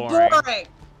 that's boring.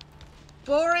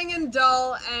 Boring and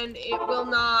dull, and it will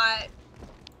not.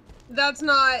 That's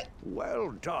not.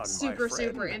 Well done, super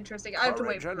interesting. I have to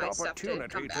wait for my stuff to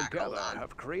come back. Hold on.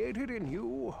 Have created in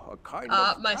you a kind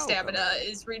my stamina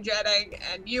is regenerating,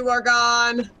 and you are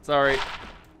gone. Sorry.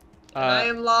 I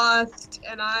am lost,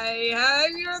 and I'm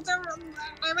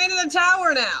in the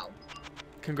tower now.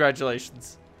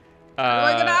 Congratulations. How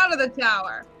do I get out of the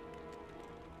tower?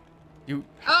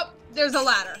 Oh, there's a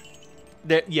ladder.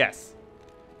 Yes.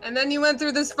 And then you went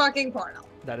through this fucking portal.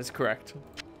 That is correct.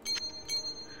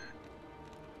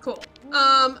 Cool.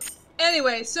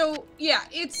 Anyway, so yeah,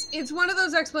 it's one of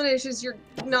those explanations you're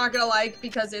not gonna like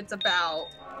because it's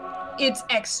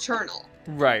external.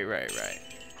 Right.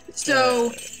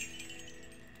 So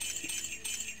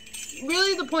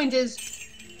really the point is,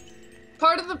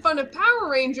 part of the fun of Power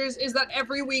Rangers is that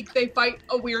every week they fight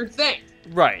a weird thing.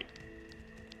 Right.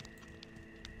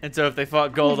 And so if they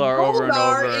fought Goldar over and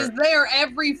over... Goldar is there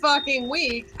every fucking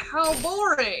week. How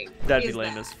boring That'd be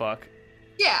lame as fuck.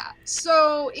 Yeah,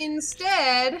 so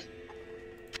instead,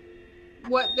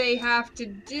 what they have to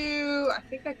do... I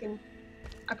think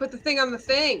I put the thing on the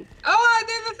thing. Oh, I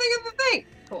did the thing on the thing!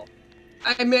 Cool.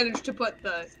 I managed to put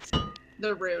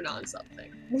the rune on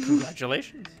something.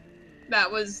 Congratulations. That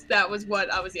was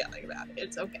what I was yelling about.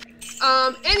 It's okay.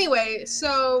 Anyway,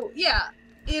 so yeah,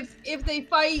 if they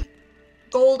fight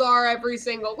Goldar every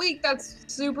single week, that's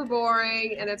super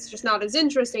boring and it's just not as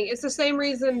interesting. It's the same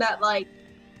reason that like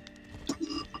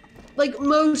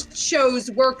most shows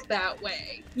work that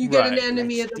way. You get an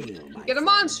enemy of the week, you get a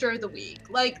monster of the week.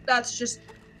 Like that's just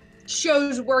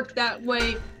shows work that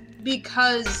way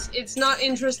because it's not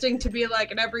interesting to be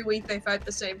like, and every week they fight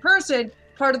the same person.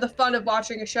 Part of the fun of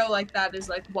watching a show like that is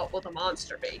like, what will the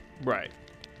monster be? Right.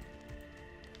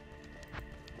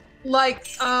 Like,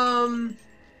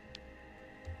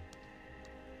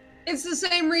 it's the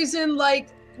same reason like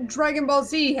Dragon Ball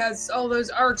Z has all those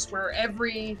arcs where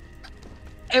every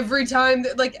time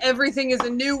that like everything is a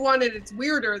new one and it's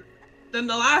weirder than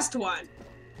the last one.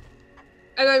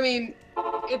 And I mean,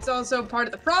 it's also part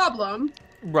of the problem.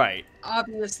 Right.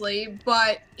 Obviously,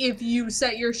 but if you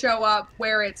set your show up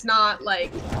where it's not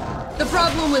like the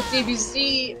problem with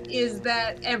DBZ is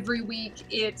that every week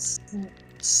it's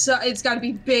got to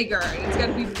be bigger and it's got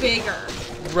to be bigger.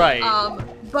 Right.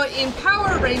 But in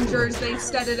Power Rangers they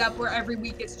set it up where every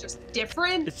week it's just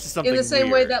different. It's just something in the same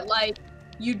weird. way that like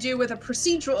you do with a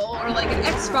procedural or like an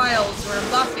X-Files or a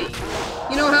Buffy.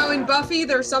 You know how in Buffy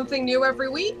there's something new every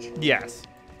week? Yes.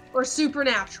 Or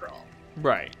Supernatural.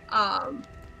 Right.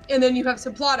 And then you have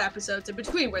some plot episodes in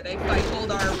between where they fight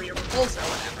Goldar or Repulse or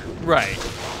whatever. Right.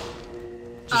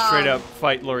 Just straight up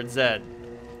fight Lord Zed.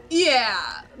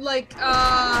 Yeah, like,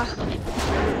 I'm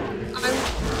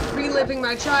reliving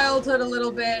my childhood a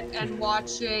little bit and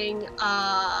watching,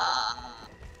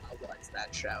 what's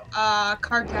that show?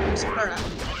 Cardcaptor Sakura.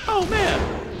 Oh, man.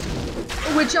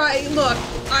 Which I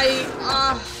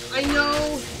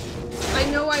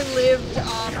know I lived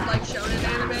off like shonen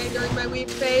anime during my weeb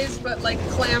phase, but like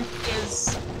Clamp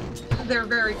they're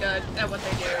very good at what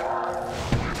they do.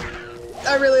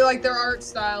 I really like their art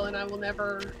style and I will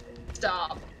never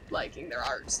stop liking their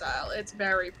art style. It's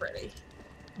very pretty.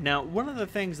 Now, one of the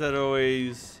things that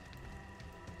always...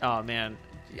 Oh, man.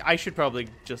 I should probably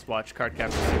just watch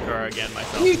Cardcaptor Sakura again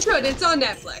myself. You should. It's on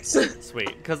Netflix.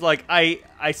 Sweet. Because, like,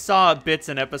 I saw bits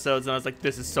and episodes and I was like,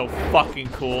 this is so fucking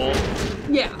cool.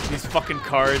 Yeah. These fucking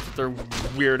cards with their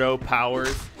weirdo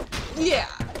powers. Yeah.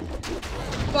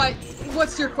 But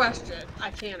what's your question?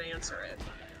 I can't answer it.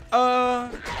 Nah.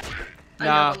 I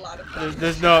have a lot of them.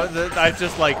 There's no... I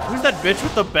just like, who's that bitch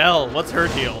with the bell? What's her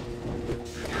deal?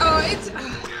 Oh, it's...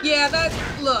 Yeah,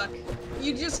 look,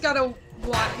 you just gotta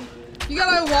watch... You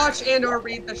gotta watch and or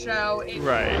read the show. It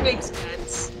makes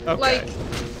sense. Okay. Like,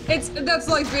 that's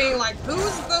like being like,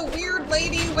 who's the weird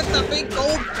lady with the big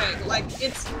gold thing? Like,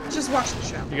 it's just watch the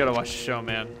show. You gotta watch the show,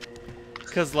 man.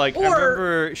 Because, like, I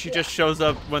remember she just shows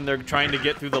up when they're trying to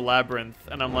get through the labyrinth,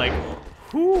 and I'm like,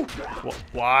 who?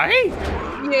 Why?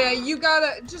 Yeah, you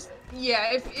gotta just...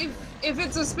 Yeah, if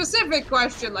it's a specific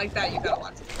question like that, you gotta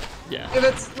watch it. Yeah. If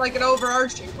it's like an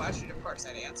overarching question, of course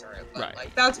I'd answer it. But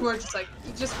like that's more just like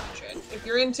you just watch it. If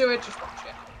you're into it, just watch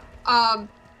it.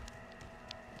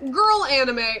 Girl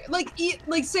anime, like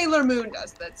Sailor Moon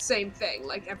does that same thing.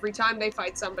 Like every time they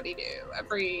fight somebody new,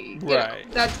 you know,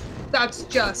 that's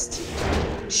just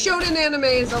shonen anime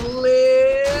is a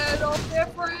little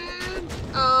different.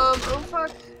 Oh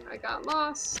fuck, I got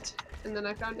lost. And then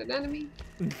I found an enemy.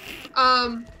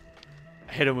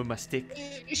 Hit him with my stick.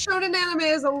 Shonen anime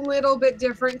is a little bit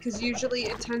different because usually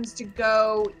it tends to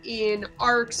go in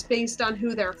arcs based on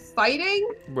who they're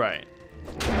fighting. Right.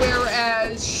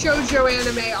 Whereas shoujo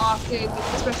anime often,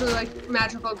 especially like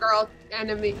magical girl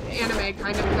anime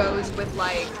kind of goes with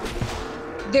like,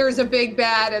 there's a big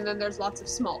bad and then there's lots of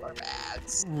smaller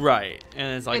bads. Right.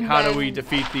 And it's like, and how then, do we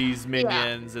defeat these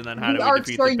minions? And then how do we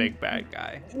defeat the big bad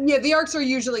guy? Yeah, the arcs are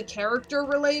usually character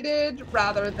related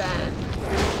rather than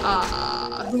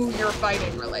who you're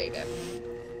fighting related.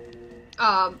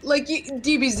 Like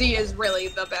DBZ is really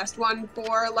the best one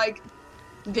for like,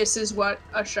 this is what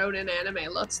a shonen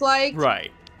anime looks like.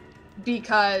 Right.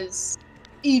 Because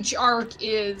each arc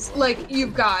is like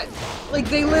you've got like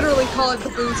they literally call it the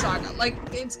Boo Saga. Like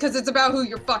it's because it's about who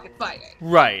you're fucking fighting.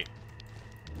 Right.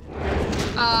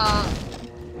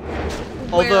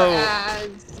 Although,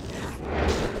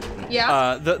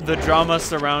 yeah. The drama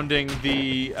surrounding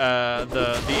the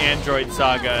Android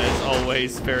saga is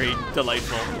always very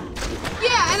delightful.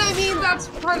 Yeah, and I mean that's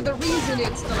part of the reason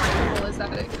it's delightful is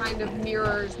that it kind of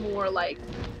mirrors more like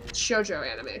shoujo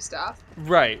anime stuff.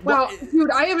 Right. Well, dude,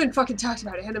 I haven't fucking talked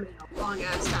about anime in a long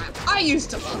ass time. I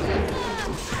used to love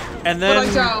it. And then but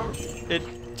I don't. It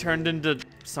turned into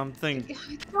something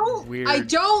weird. I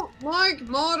don't like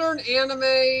modern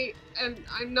anime, and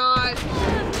I'm not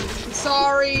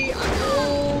sorry, I'm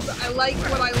old. I like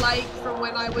what I like from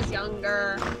when I was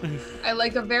younger. I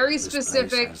like a very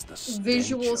specific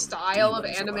visual style of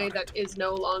anime that is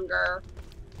no longer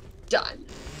done.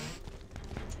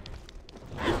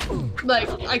 Like,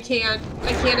 I can't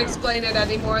explain it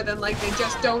any more than, like, they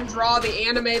just don't draw the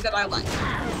anime that I like.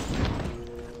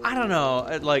 I don't know.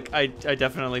 Like, I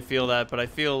definitely feel that, but I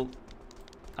feel,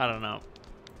 I don't know.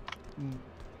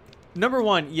 Number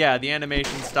one, yeah, the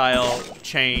animation style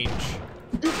change.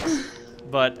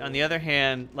 But on the other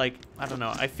hand, like, I don't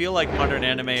know. I feel like modern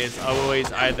anime is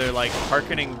always either, like,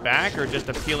 harkening back or just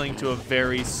appealing to a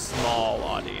very small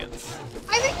audience.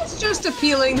 I think it's just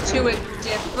appealing to a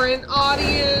different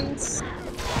audience.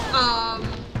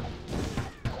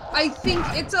 I think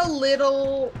it's a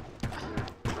little...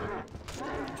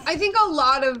 I think a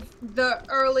lot of the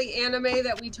early anime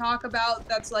that we talk about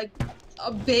that's like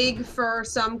big for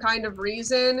some kind of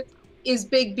reason is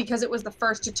big because it was the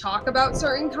first to talk about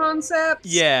certain concepts.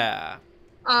 Yeah.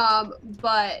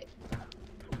 But...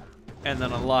 And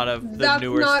then a lot of the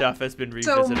newer stuff has been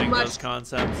revisiting those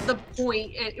concepts. The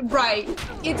point, right?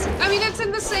 It's, I mean, it's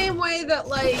in the same way that,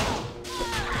 like,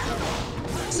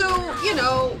 so, you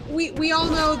know, we all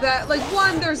know that, like,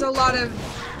 one, there's a lot of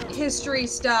history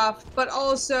stuff, but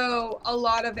also a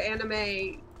lot of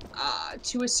anime,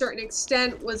 to a certain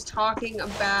extent, was talking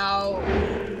about,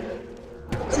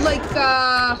 like,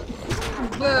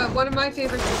 one of my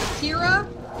favorites is Akira.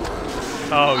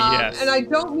 Oh, yes. And I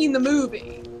don't mean the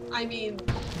movie. I mean...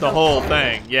 The whole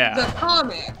thing, yeah. The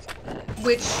comic,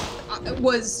 which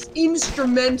was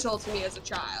instrumental to me as a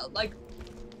child. Like,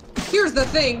 here's the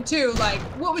thing, too. Like,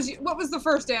 what was the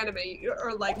first anime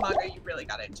or, like, manga you really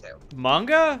got into?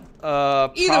 Manga?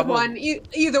 Either one.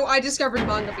 Either I discovered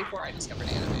manga before I discovered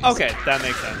anime. Okay, that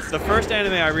makes sense. The first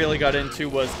anime I really got into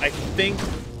was, I think,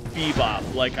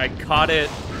 Bebop. Like, I caught it...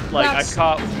 Like, That's I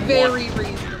caught very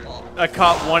reasonable. I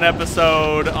caught one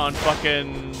episode on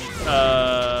fucking...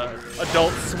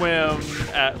 Adult Swim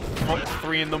at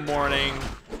 3 in the morning,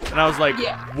 and I was like,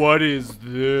 yeah. What is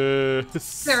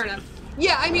this? Fair enough.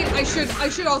 Yeah, I mean, I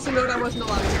should also note I wasn't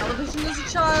allowed television as a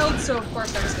child, so of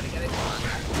course I was gonna get into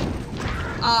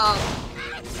manga.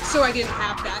 So I didn't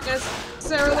have that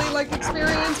necessarily, like,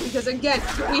 experience, because again,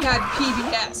 we had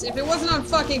PBS. If it wasn't on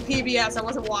fucking PBS, I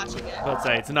wasn't watching it. Let's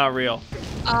say, it's not real.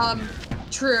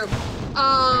 True.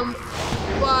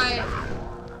 But...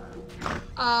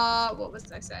 what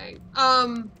was I saying?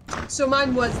 So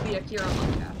mine was the Akira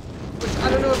manga, which I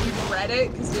don't know if you've read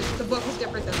it, because the book is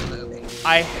different than the movie.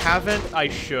 I haven't, I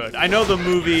should. I know the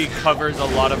movie covers a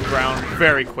lot of ground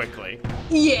very quickly.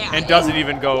 Yeah. And doesn't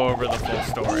even go over the full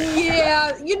story.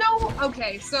 Yeah, you know,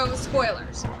 okay, so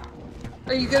spoilers.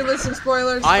 Are you good with some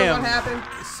spoilers for what happened?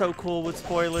 So cool with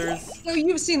spoilers. So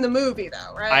you've seen the movie,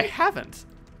 though, right? I haven't.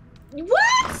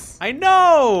 What? I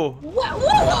know!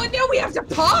 Whoa, no, we have to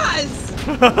pause!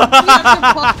 We have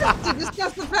to pause to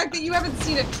discuss the fact that you haven't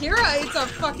seen Akira. It's a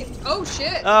fucking... Oh,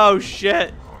 shit. Oh,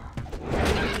 shit.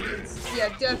 Yeah,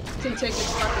 death can take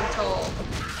its fucking toll.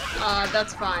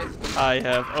 That's fine. I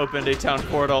have opened a town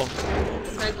portal.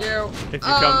 Thank you. If you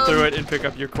come through it and pick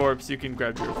up your corpse, you can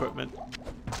grab your equipment.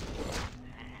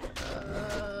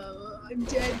 I'm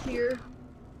dead here.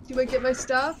 Do I get my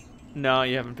stuff? No,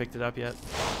 you haven't picked it up yet.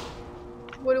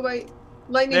 What do I...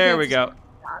 Lightning There we go.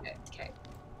 Got it. Okay.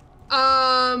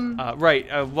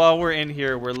 Right. While we're in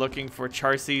here, we're looking for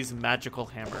Charcy's magical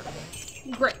hammer.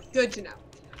 Great. Good to know.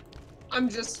 I'm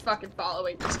just fucking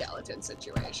following the skeleton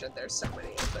situation. There's so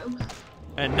many of them.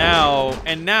 And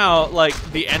now, like,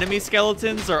 the enemy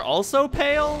skeletons are also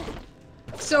pale?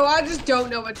 So I just don't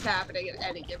know what's happening at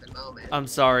any given moment. I'm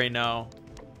sorry, no.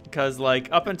 Because, like,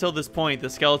 up until this point, the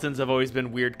skeletons have always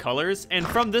been weird colors. And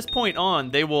from this point on,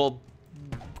 they will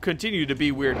continue to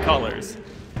be weird colors.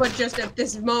 But just at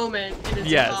this moment, it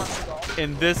is impossible.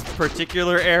 In this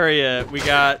particular area, we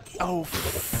got... Oh,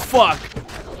 fuck.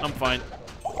 I'm fine.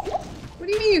 What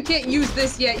do you mean you can't use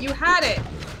this yet? You had it.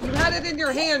 You had it in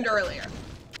your hand earlier.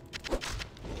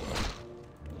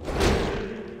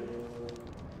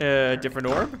 Different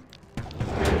orb?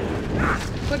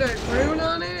 Put a rune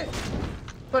on it?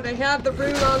 But I had the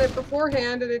rune on it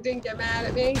beforehand and it didn't get mad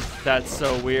at me. That's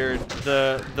so weird.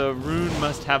 The rune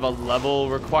must have a level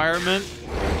requirement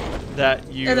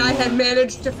that you... And I had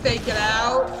managed to fake it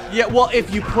out. Yeah, well,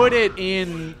 if you put it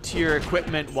into your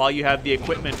equipment while you have the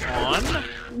equipment on,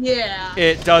 Yeah.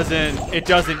 it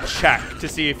doesn't check to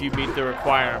see if you meet the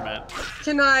requirement.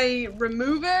 Can I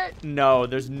remove it? No,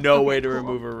 there's no Okay, way to cool.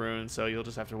 remove a rune, so you'll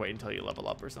just have to wait until you level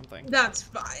up or something. That's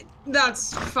fine.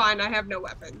 That's fine. I have no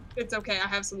weapon. It's okay. I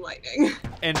have some lightning.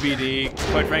 NBD,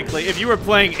 quite frankly, if you were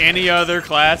playing any other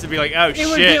class, it'd be like, oh shit. It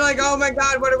would be like, oh my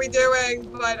god, what are we doing?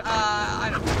 But I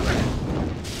don't know.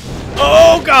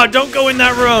 Oh god, don't go in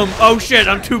that room. Oh shit,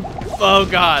 I'm too. Oh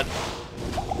god.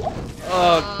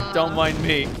 Oh, don't mind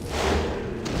me.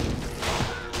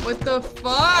 What the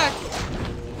fuck?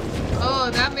 Oh,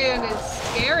 that man is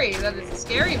scary. That is a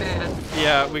scary man.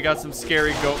 Yeah, we got some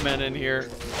scary goat men in here.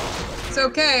 It's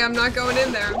okay. I'm not going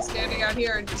in there. I'm standing out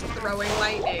here and just throwing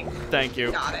lightning. Thank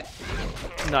you. Got it.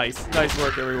 Nice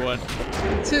work, everyone.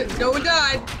 No one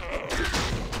died.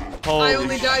 Holy I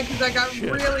only died because I got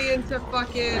shit. really into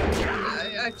fucking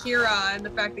Akira and the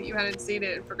fact that you hadn't seen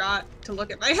it and forgot to look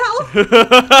at my health.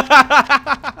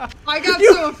 I got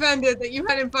so offended that you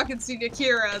hadn't fucking seen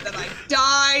Akira that I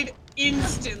died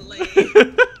instantly.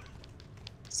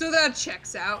 So that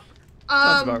checks out.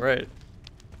 That's about right.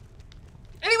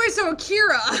 Anyway, so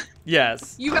Akira.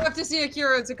 Yes. You have to see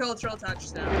Akira. It's a cultural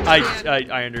touchstone. I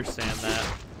understand that.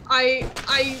 I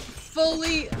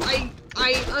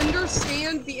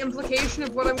understand the implication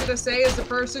of what I'm gonna say as a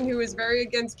person who is very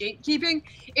against gatekeeping.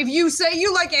 If you say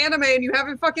you like anime and you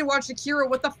haven't fucking watched Akira,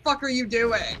 what the fuck are you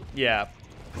doing? Yeah.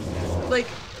 Like,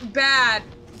 bad.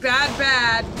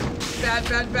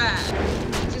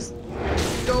 Just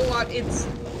go on. It's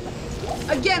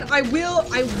again. I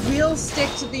will stick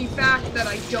to the fact that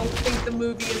I don't think the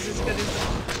movie is as good as the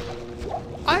book.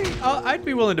 I'd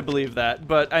be willing to believe that,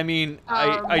 but I mean,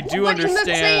 I do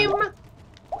understand.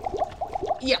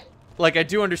 Yeah. Like, I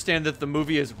do understand that the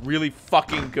movie is really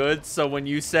fucking good, so when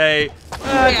you say,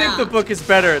 I think the book is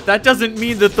better, that doesn't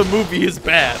mean that the movie is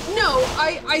bad. No,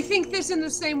 I think this in the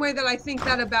same way that I think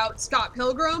that about Scott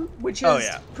Pilgrim, which is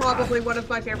probably one of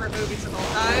my favorite movies of all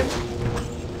time.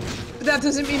 But that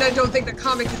doesn't mean I don't think the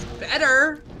comic is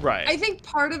better. Right. I think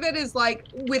part of it is like,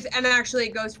 and actually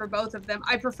it goes for both of them,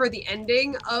 I prefer the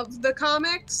ending of the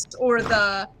comics, or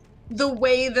the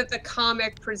way that the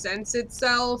comic presents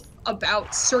itself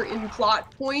about certain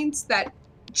plot points that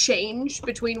change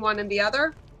between one and the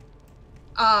other.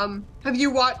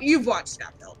 You've watched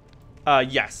Scott Pilgrim?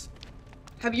 Yes.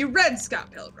 Have you read Scott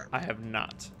Pilgrim? I have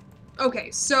not. Okay,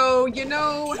 so you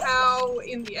know how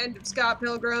in the end of Scott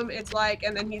Pilgrim, it's like,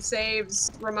 and then he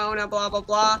saves Ramona, blah, blah,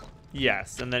 blah.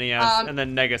 Yes, and then he has, and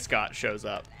then Nega Scott shows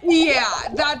up. Yeah,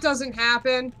 that doesn't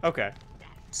happen. Okay.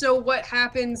 So what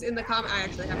happens in the comic? I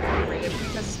actually have to read it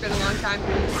because it's been a long time.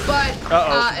 But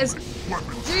as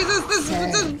Jesus, this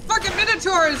fucking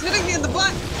Minotaur is hitting me in the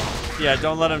butt. Yeah,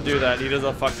 don't let him do that. He does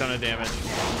a fuck ton of damage.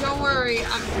 Don't worry,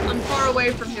 I'm far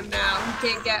away from him now. He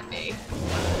can't get me.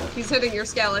 He's hitting your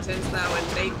skeletons though, and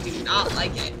they do not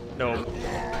like it. No.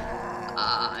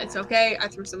 It's okay. I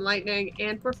threw some lightning,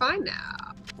 and we're fine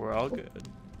now. We're all good.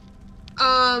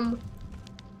 Behold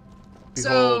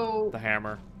the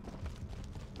hammer.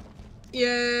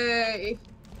 Yay.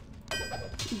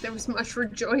 There was much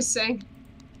rejoicing.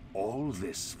 All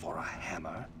this for a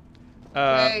hammer?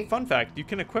 Okay. Fun fact, you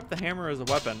can equip the hammer as a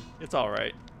weapon. It's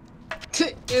alright.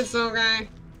 It's okay.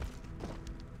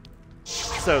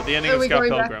 So, the ending of Scott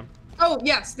Pilgrim. Oh,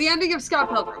 yes, the ending of Scott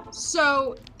Pilgrim.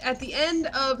 So, at the end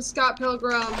of Scott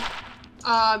Pilgrim,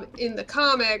 in the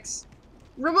comics,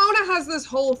 Ramona has this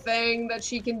whole thing that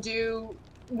she can do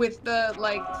with the,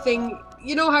 like, thing.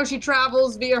 You know how she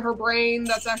travels via her brain?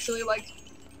 That's actually, like,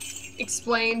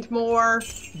 explained more.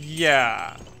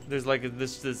 Yeah. There's, like,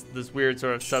 this weird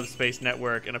sort of subspace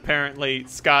network, and apparently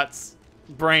Scott's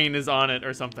brain is on it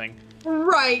or something.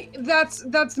 Right.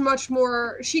 That's much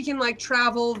more. She can, like,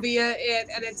 travel via it,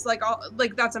 and it's, like,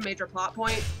 that's a major plot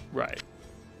point. Right.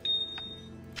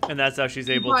 And that's how she's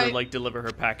able to, like, deliver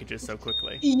her packages so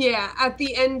quickly. Yeah. At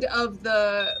the end of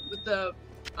the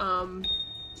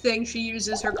thing, she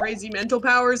uses her crazy mental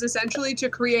powers essentially to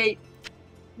create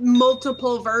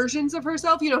multiple versions of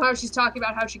herself. You know how she's talking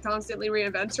about how she constantly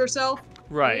reinvents herself?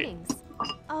 Right.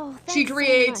 Oh, she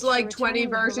creates like 20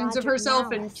 versions of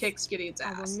herself and kicks Gideon's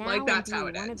ass. Like, that's how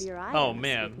it ends. Oh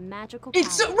man.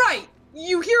 It's so right.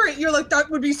 You hear it, you're like,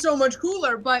 that would be so much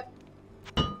cooler, but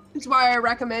it's why I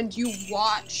recommend you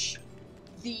watch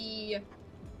the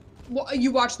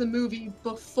movie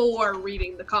before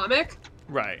reading the comic.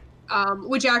 Right.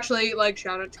 Which actually, like,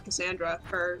 shout out to Cassandra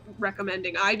for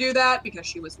recommending I do that, because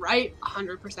she was right,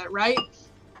 100% right.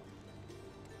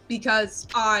 Because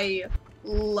I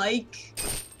like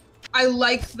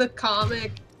the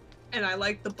comic and I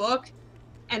like the book,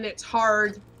 and it's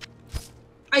hard.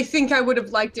 I think I would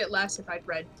have liked it less if I'd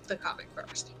read the comic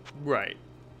first. Right.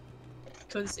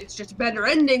 because it's just a better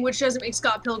ending, which doesn't make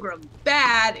Scott Pilgrim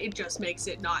bad, it just makes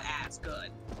it not as good.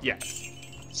 Yes.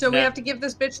 So we Now- have to give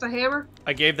this bitch the hammer?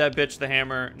 I gave that bitch the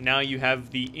hammer. Now you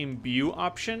have the imbue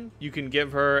option. You can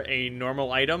give her a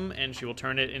normal item, and she will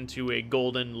turn it into a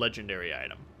golden legendary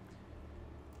item.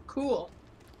 Cool.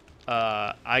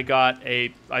 I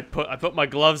put my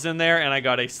gloves in there, and I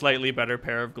got a slightly better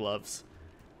pair of gloves.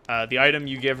 The item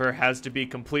you give her has to be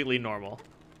completely normal.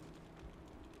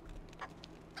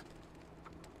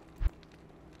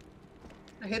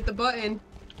 I hit the button.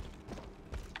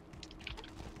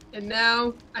 And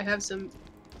now I have some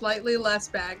slightly less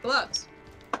bad gloves.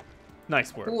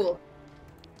 Nice work. Cool.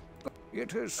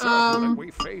 It is certain that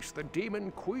we face the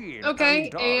Demon Queen. Okay,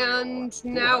 Dario, and who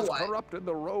now has what? corrupted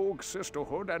the rogue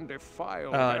sisterhood and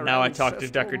defiled Now I talk to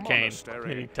ancestral Deckard Cain,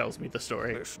 monastery. and he tells me the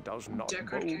story. This does not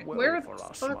Deckard bode Cain. well Where for the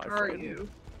us, fuck my are friend. you?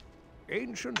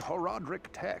 Ancient Horadric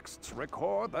texts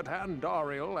record that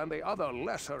Andariel and the other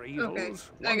lesser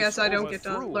evils I guess I don't get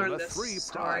to overthrew learn the this three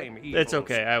story. prime evils, It's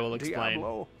okay, I will explain.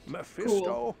 Diablo,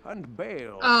 Mephisto, and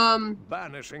Baal,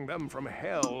 banishing them from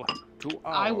hell to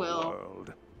our I will.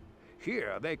 world.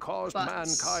 Here they caused But-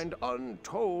 mankind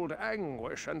untold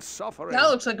anguish and suffering.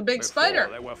 That looks like a big before spider.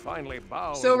 They were finally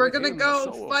bound So we're gonna within the go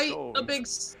Soul fight a Stones. big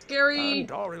scary...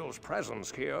 Andariel's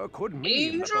presence here could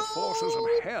mean that the Angel? forces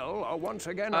of hell are once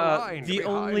again aligned The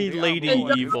behind only Diablo lady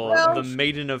and evil, his the foes.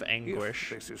 Maiden of If Anguish.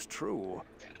 this is true,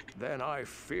 then I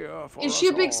fear for Is us she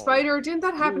a big all. spider? Didn't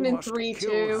that happen You in must 3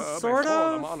 kill too? her Sort before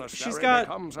the of. monastery She's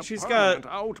becomes a got. permanent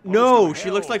outpost No, of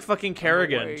she looks hell, like fucking and the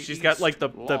Kerrigan. way She's got like the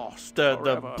lost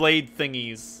forever. blade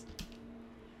thingies.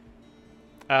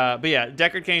 But yeah,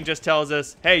 Deckard Cain just tells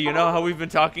us, hey, you know how we've been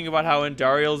talking about how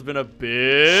Andariel's been a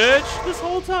bitch this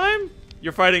whole time?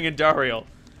 You're fighting Andariel.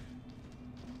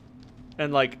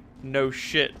 And like, no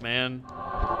shit, man.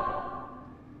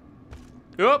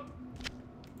 Oop.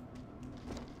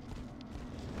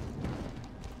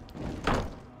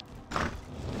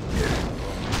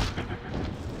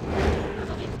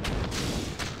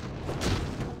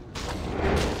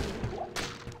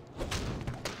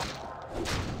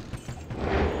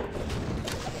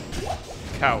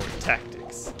 Coward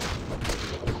tactics.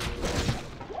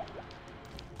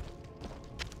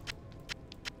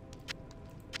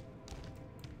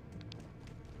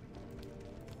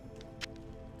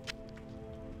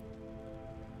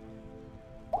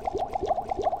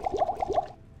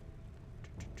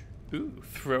 Ooh,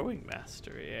 throwing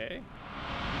mastery, eh?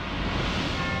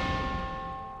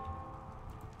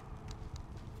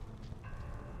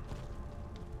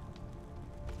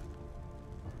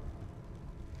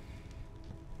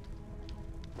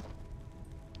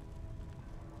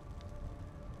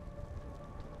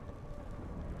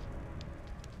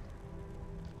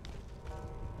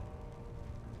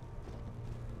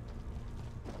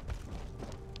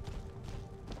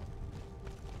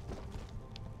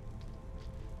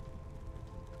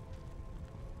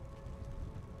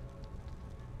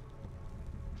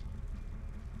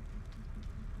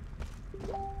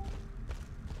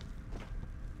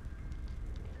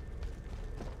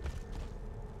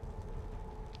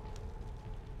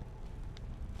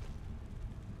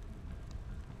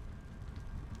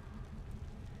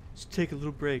 Just take a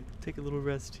little break, take a little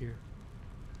rest here.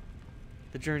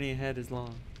 The journey ahead is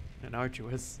long and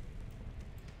arduous.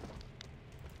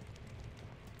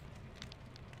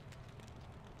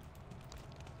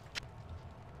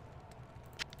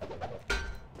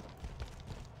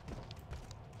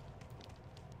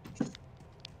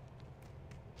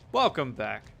 Welcome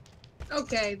back.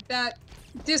 Okay, that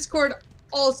Discord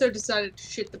also decided to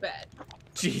shit the bed.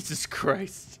 Jesus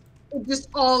Christ. It just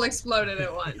all exploded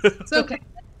at once. It's okay.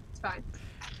 It's fine.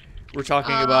 We're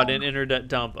talking about an internet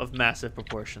dump of massive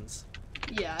proportions.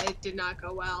 Yeah, it did not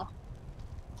go well.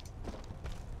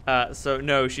 So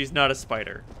no, she's not a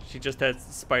spider. She just has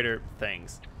spider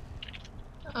things.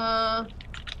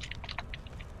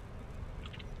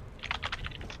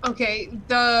 Okay,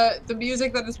 the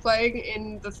music that is playing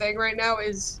in the thing right now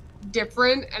is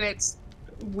different and it's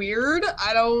weird.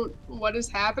 I don't... What is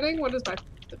happening? What is the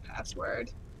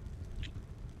password?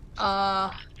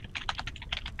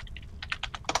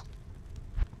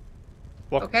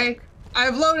 Okay.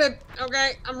 I've loaded.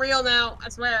 Okay, I'm real now. I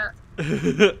swear.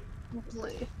 I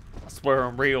swear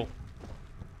I'm real.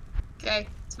 Okay,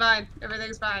 it's fine.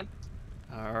 Everything's fine.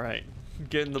 Alright.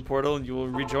 Get in the portal and you will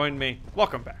rejoin me.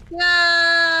 Welcome back. Yay!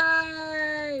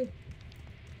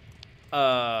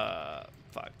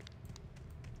 Fuck.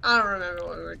 I don't remember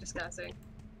what we were discussing.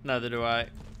 Neither do I.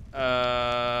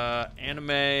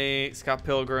 Anime, Scott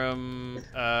Pilgrim.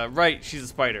 Right, she's a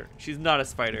spider. She's not a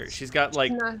spider. She's got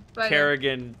like Not a spider.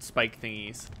 Kerrigan spike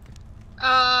thingies.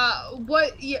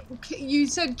 What? Yeah, you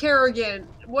said Kerrigan.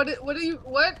 What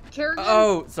Kerrigan?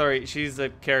 Oh, sorry. She's a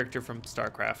character from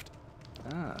StarCraft.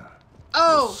 Ah.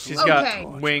 Oh, She's okay.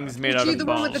 got wings made Is out she of the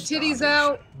bones. one with the titties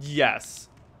out? Yes.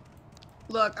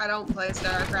 Look, I don't play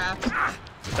StarCraft.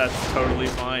 That's totally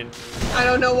fine. I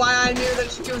don't know why I knew that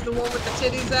she was the one with the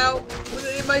titties out.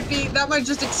 It might be, that might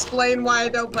just explain why I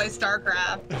don't play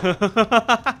StarCraft.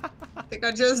 I think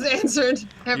I just answered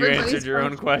everybody's You answered your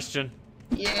own question.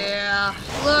 Yeah.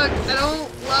 Look, I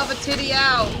don't love a titty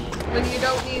out when you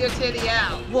don't need a titty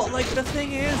out. Well, like, the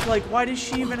thing is, like, why does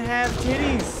she even have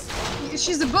titties?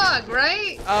 She's a bug,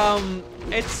 right?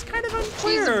 It's kind of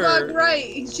unclear. She's a bug,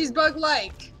 right? She's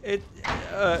bug-like.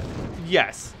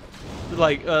 Yes.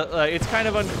 Like, it's kind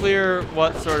of unclear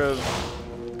what sort of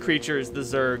creatures the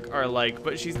Zerg are like,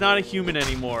 but she's not a human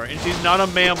anymore, and she's not a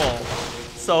mammal.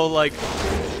 So, like...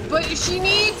 But she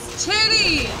needs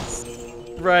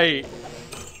titties! Right.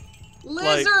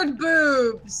 Lizard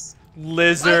boobs!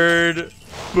 Lizard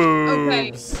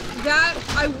boobs. Okay, that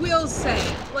I will say.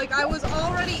 Like, I was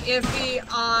already iffy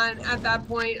at that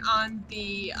point, on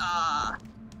the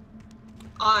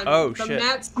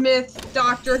Matt Smith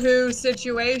Doctor Who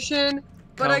situation.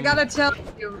 But I gotta tell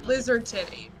you, lizard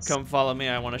titties. Come follow me,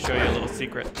 I want to show you a little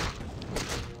secret.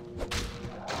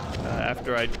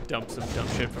 After I dump some dumb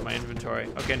shit from my inventory.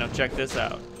 Okay, now check this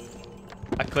out.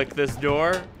 I click this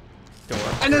door.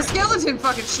 And the skeleton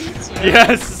fucking shoots you.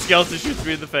 Yes, the skeleton shoots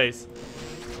me in the face.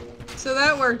 So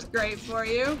that worked great for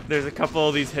you. There's a couple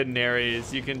of these hidden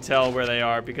areas. You can tell where they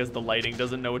are because the lighting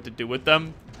doesn't know what to do with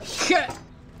them.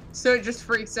 So it just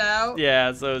freaks out?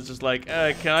 Yeah, so it's just like,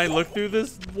 can I look through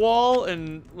this wall?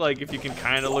 And, like, if you can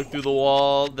kind of look through the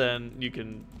wall, then you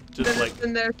can just, like... It's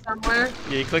in there somewhere?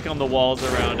 Yeah, you click on the walls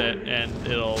around it, and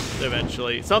it'll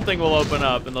eventually... Something will open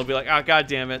up, and they'll be like, ah, God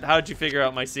damn it, how'd you figure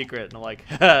out my secret? And I'm like,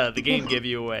 ha, the game gave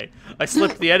you away. I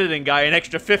slipped the editing guy an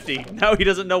extra 50. Now he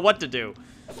doesn't know what to do.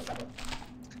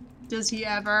 Does he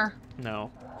ever?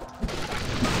 No.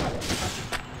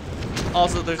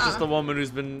 Also, there's just a woman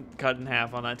who's been cut in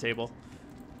half on that table.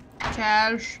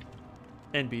 Cash.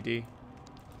 NBD.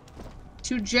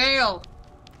 To jail.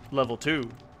 Level 2.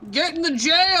 Get in the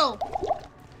jail!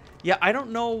 Yeah, I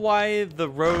don't know why the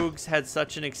rogues had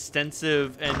such an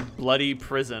extensive and bloody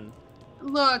prison.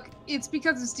 Look, it's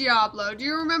because it's Diablo. Do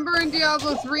you remember in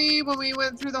Diablo 3 when we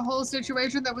went through the whole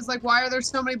situation that was like, why are there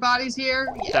so many bodies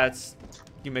here? Yeah.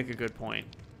 You make a good point.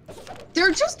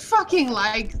 They're just fucking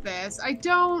like this. I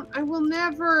will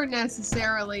never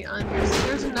necessarily understand.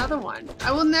 There's another one.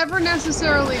 I will never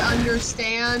necessarily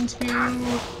understand who,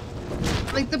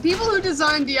 like, the people who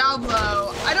designed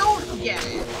Diablo, I don't get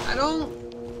it.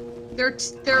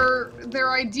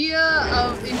 Their idea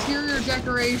of interior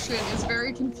decoration is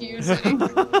very confusing.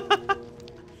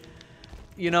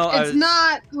 You know,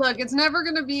 look, it's never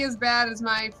gonna be as bad as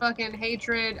my fucking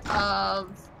hatred of,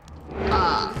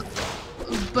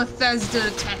 Bethesda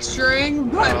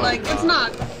texturing, but like it's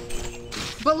not.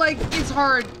 But like it's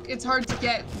hard to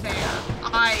get there.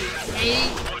 I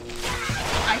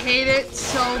hate it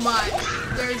so much.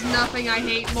 There's nothing I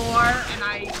hate more, and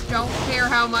I don't care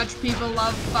how much people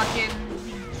love fucking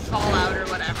Fallout or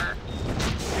whatever.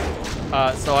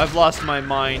 So I've lost my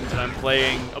mind and I'm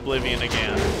playing Oblivion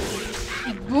again.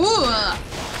 Ooh,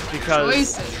 because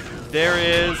choices. There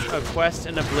is a quest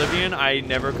in Oblivion I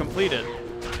never completed.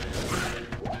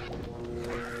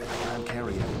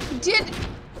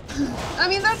 I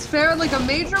mean, that's fair. Like a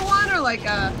major one or like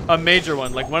a... A major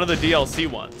one, like one of the DLC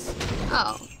ones.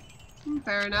 Oh,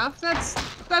 fair enough. That's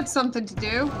something to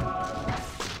do.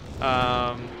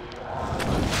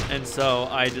 And so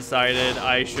I decided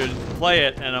I should play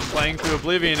it, and I'm playing through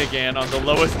Oblivion again on the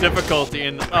lowest difficulty,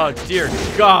 and oh dear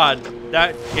God,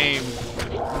 that game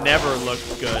never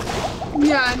looked good.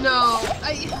 Yeah, no.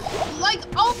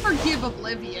 I'll forgive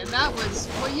Oblivion. That was,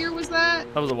 what year was that?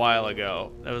 That was a while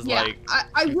ago. That was yeah, like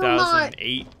I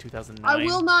 2008, 2009. I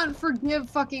will not forgive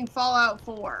fucking Fallout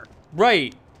 4.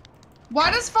 Right.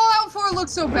 Why does Fallout 4 look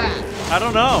so bad? I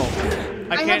don't know.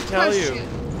 I can't tell you.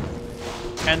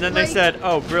 And then they said,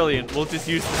 oh, brilliant. We'll just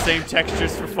use the same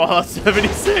textures for Fallout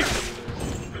 76.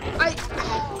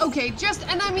 Okay,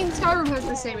 and I mean, Skyrim has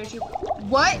the same issue.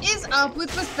 What is up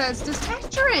with Bethesda's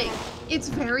texturing? It's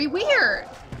very weird.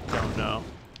 Don't know.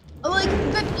 Like,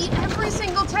 every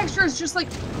single texture is just, like,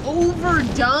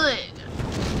 overdone.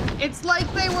 It's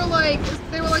like they were like,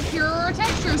 here are our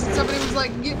textures, and somebody was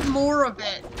like, get more of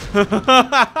it.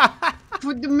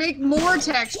 To make more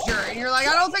texture, and you're like,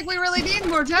 I don't think we really need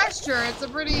more texture. It's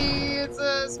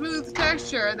a smooth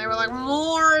texture, and they were like,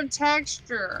 more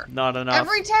texture. Not enough.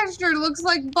 Every texture looks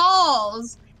like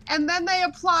balls, and then they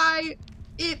apply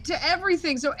it to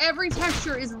everything, so every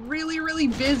texture is really, really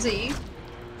busy.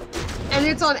 And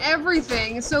it's on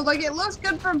everything, so like it looks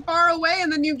good from far away,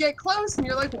 and then you get close and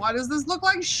you're like, why does this look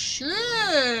like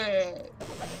shit?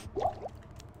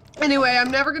 Anyway,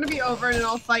 I'm never gonna be over it and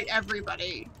I'll fight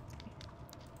everybody.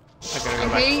 I gotta go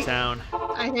back to town.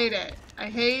 I hate it. I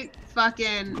hate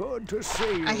fucking... Good to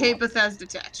see you. I hate Bethesda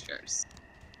textures.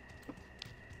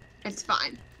 It's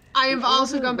fine. I have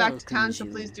also gone back to town, so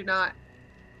please do not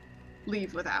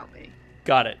leave without me.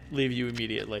 Got it. Leave you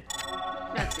immediately.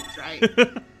 That seems right.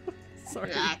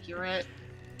 Sorry. Accurate.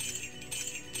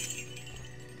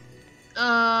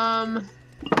 No,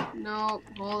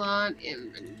 hold on.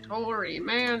 Inventory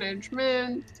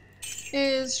management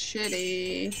is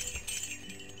shitty.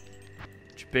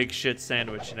 It's a big shit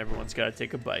sandwich, and everyone's got to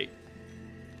take a bite.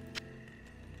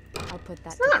 I'll put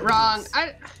that. It's not wrong.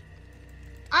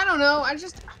 I don't know. I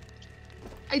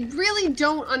really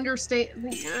don't understand.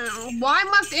 Why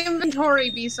must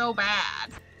inventory be so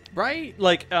bad? Right?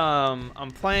 Like,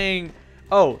 I'm playing...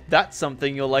 Oh, that's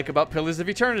something you'll like about Pillars of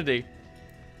Eternity.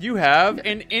 You have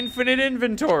an infinite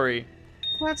inventory.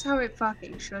 That's how it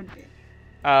fucking should be.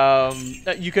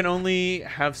 You can only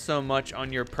have so much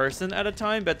on your person at a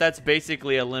time, but that's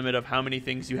basically a limit of how many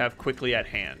things you have quickly at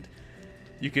hand.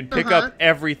 You can pick up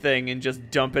everything and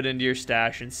just dump it into your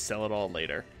stash and sell it all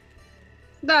later.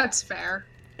 That's fair.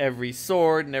 Every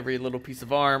sword and every little piece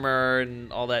of armor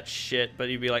and all that shit, but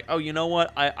you'd be like, oh, you know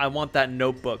what? I want that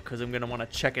notebook because I'm going to want to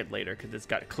check it later because it's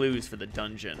got clues for the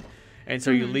dungeon. And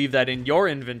so you leave that in your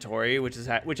inventory, which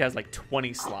has like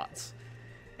 20 slots.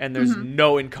 And there's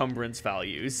no encumbrance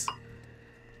values.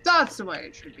 That's the way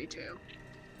it should be too.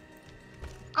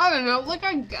 I don't know, like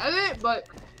I get it, but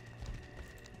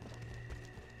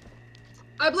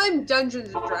I blame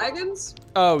Dungeons and Dragons.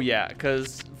 Oh yeah,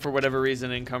 because for whatever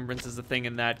reason, encumbrance is a thing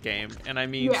in that game. And I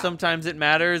mean, sometimes it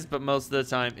matters, but most of the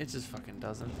time, it just fucking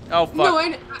doesn't. Oh fuck. No, I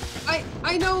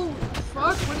know.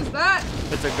 Fuck, what is that?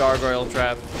 It's a gargoyle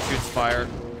trap. It shoots fire.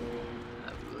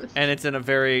 And it's in a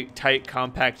very tight,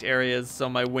 compact areas, so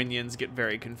my winions get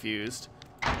very confused.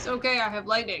 It's okay, I have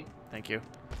lightning. Thank you.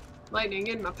 Lightning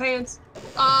in my pants.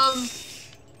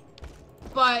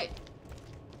 But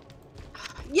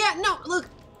yeah, no, look.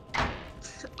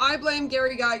 I blame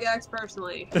Gary Gygax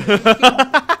personally. Do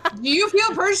you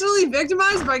feel personally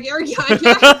victimized by Gary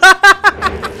Gygax?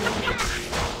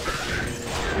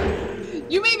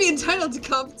 You may be entitled to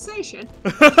compensation.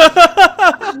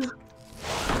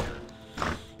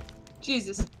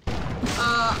 Jesus.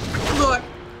 Look.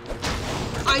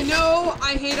 I know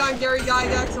I hate on Gary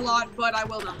Gygax a lot, but I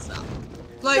will not stop.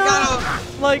 Like,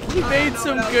 Like, he made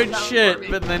some good shit,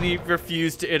 but then he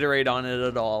refused to iterate on it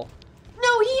at all.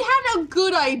 No, he had a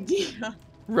good idea.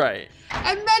 Right.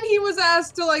 And then he was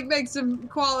asked to, like, make some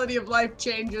quality of life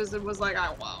changes and was like, I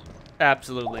won't.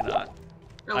 Absolutely not.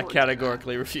 I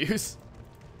categorically refuse.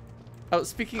 Oh,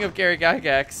 speaking of Gary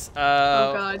Gygax,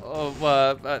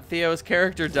 Theo's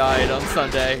character died on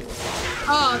Sunday.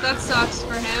 Oh, that sucks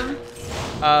for him.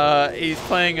 He's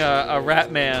playing a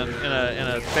rat man in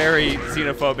a very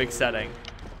xenophobic setting.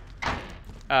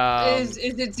 Is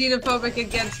it xenophobic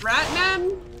against rat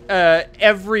men?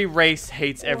 Every race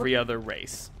hates every other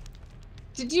race.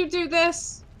 Did you do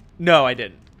this? No, I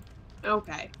didn't.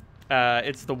 Okay.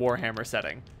 It's the Warhammer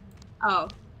setting. Oh.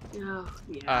 Oh,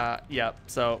 yeah. Yeah,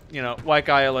 so, you know, white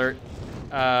guy alert.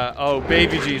 Oh,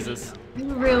 baby Jesus. It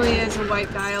really is a white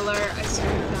guy alert, I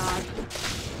swear to God.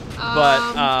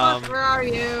 But, where are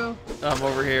you? I'm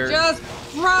over here. Just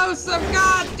throw some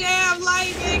goddamn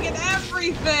lightning and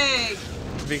everything!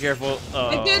 Be careful.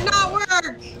 It did not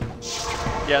work!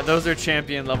 Yeah, those are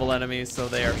champion level enemies, so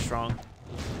they are strong.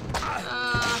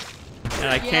 And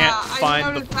I can't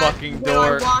find the fucking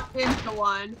door. I walked into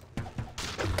one.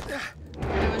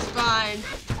 It was fine.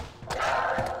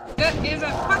 That is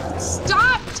a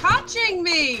stop touching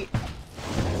me!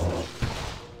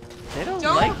 They don't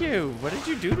like you. What did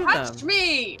you do to them? Touch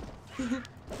me!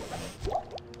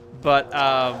 But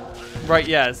right,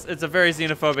 yes, it's a very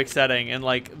xenophobic setting, and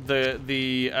like the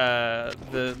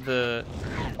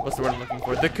what's the word I'm looking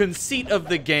for? The conceit of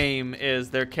the game is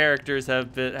their characters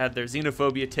have had their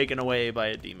xenophobia taken away by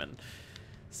a demon,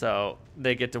 so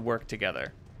they get to work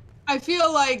together. I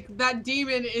feel like that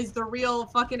demon is the real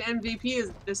fucking MVP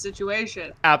of this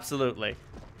situation. Absolutely.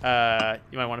 You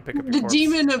might want to pick up your corpse.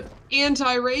 Demon of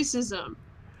anti-racism.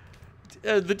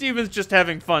 The demon's just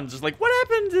having fun, just like, what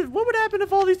happened? What would happen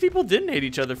if all these people didn't hate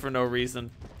each other for no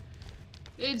reason?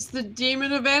 It's the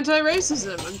demon of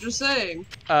anti-racism, I'm just saying.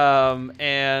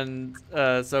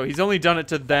 So he's only done it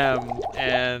to them,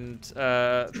 and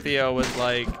Theo was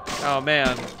like, oh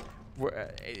man,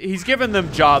 he's given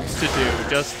them jobs to do,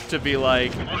 just to be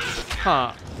like,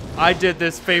 huh, I did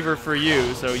this favor for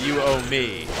you, so you owe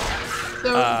me.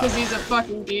 So, because he's a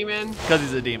fucking demon. Because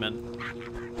he's a demon.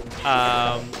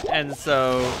 And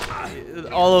so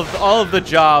all of the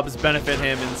jobs benefit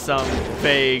him in some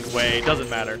vague way. It doesn't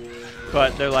matter.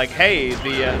 But they're like, hey,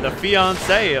 the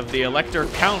fiance of the Elector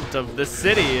Count of this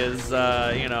city is,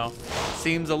 you know,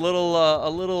 seems a little.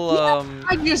 Yeah,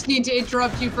 I just need to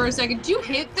interrupt you for a second. Do you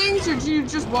hit things, or do you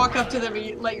just walk up to them and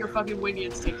you let your fucking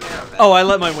minions take care of it? Oh, I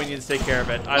let my minions take care of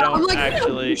it. I don't I'm like,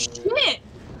 actually. No, shit.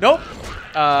 Nope.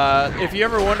 If you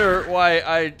ever wonder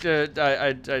why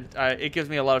it gives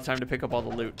me a lot of time to pick up all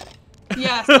the loot.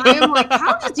 Yes, I am like,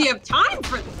 how does he have time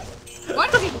for this? Why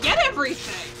does he get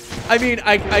everything? I mean,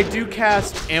 I do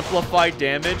cast amplified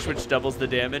damage, which doubles the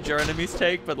damage our enemies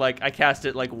take, but like I cast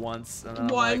it like once, and then I'm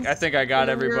like, I think I got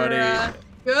everybody.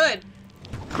 Good.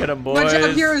 Get 'em, boys. My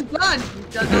job here is done.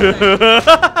 You've done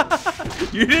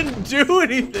nothing. You didn't do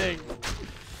anything.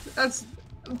 That's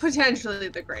potentially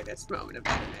the greatest moment of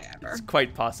anime ever. It's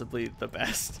quite possibly the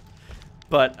best.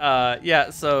 But yeah,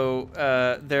 so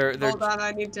they're. Hold on,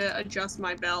 I need to adjust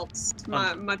my belts.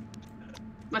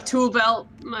 My tool belt,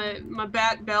 my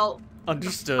bat belt.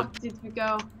 Understood. Where did you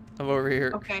go? I'm over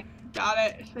here. Okay, got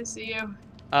it. I see you.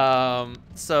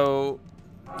 So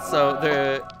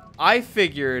I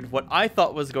figured what I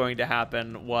thought was going to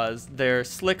happen was their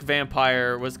slick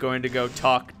vampire was going to go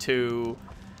talk to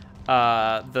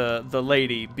the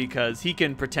lady because he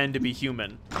can pretend to be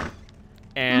human.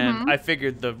 And I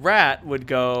figured the rat would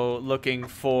go looking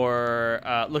for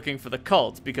the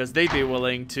cult because they'd be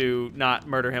willing to not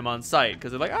murder him on sight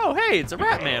because they're like, oh hey, it's a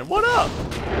rat man. What up?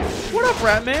 What up,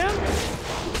 rat man?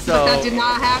 So but that did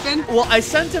not happen. Well, I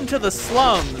sent him to the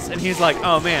slums, and he's like,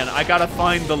 oh man, I gotta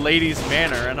find the lady's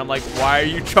manor. And I'm like, why are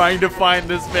you trying to find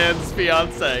this man's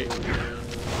fiance?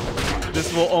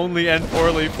 This will only end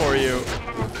poorly for you.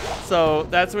 So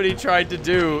that's what he tried to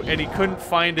do, and he couldn't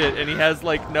find it, and he has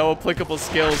like no applicable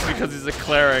skills because he's a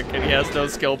cleric and he has no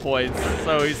skill points.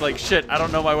 So he's like, shit, I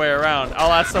don't know my way around.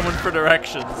 I'll ask someone for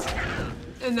directions.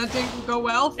 And that didn't go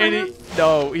well for him?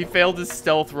 No, he failed his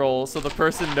stealth roll, so the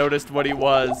person noticed what he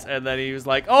was, and then he was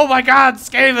like, oh my god,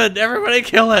 Skaven, everybody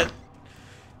kill it!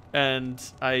 And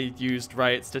I used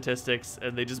riot statistics,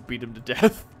 and they just beat him to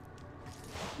death.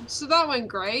 So that went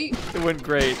great. It went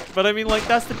great. But I mean, like,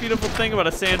 that's the beautiful thing about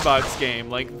a sandbox game.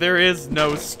 Like, there is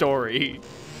no story.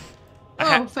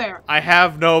 Oh, fair. I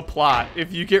have no plot.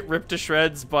 If you get ripped to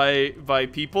shreds by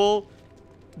people,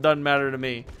 doesn't matter to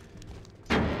me.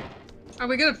 Are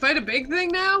we gonna fight a big thing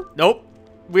now? Nope.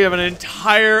 We have an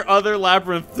entire other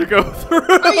labyrinth to go through.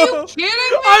 Are you kidding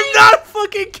me? I'm not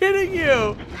fucking kidding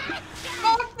you.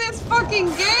 Fuck this fucking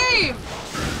game.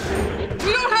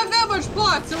 We don't have that much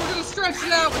plot, so we're gonna stretch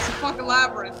it out with some fucking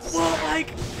labyrinths. Well,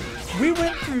 like, we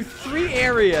went through 3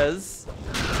 areas.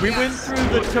 We went through we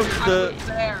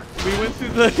went through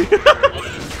the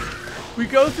we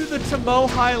go through the Tamo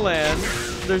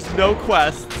Highlands. There's no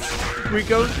quests. We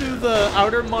go through the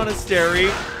outer monastery.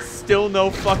 Still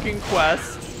no fucking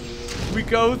quest. We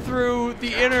go through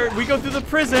the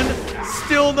prison.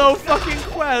 Still no fucking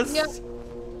quest. Yep.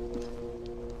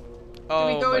 Oh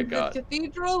Do we go my into god. the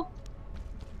cathedral?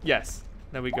 Yes.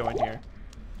 Then we go in here.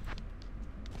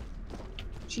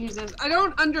 Jesus, I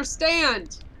don't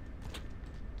understand.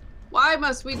 Why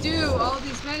must we do all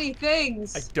these many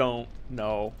things? I don't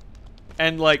know.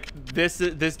 And like this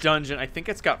dungeon, I think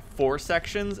it's got 4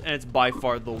 sections, and it's by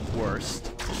far the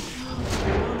worst.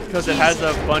 Because it has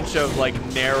a bunch of like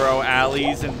narrow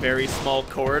alleys and very small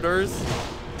corridors.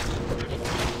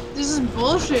 This is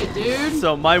bullshit, dude.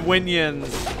 So my Winions,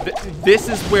 this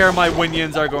is where my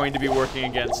Winions are going to be working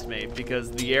against me,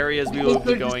 because the areas we will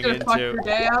be going into, fuck your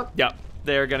day up? Yep,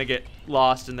 they're gonna get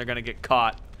lost and they're gonna get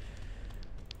caught.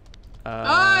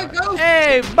 Ghost.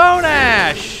 Hey,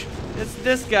 Bonash! It's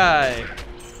this guy.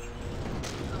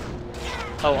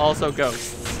 Oh, also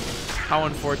ghosts. How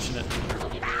unfortunate.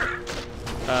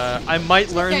 I might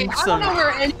learn I some. don't know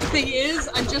where anything is.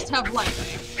 I just have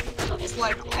lightning. It's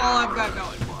like all I've got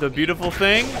going for The me. beautiful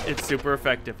thing, it's super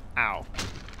effective. Ow.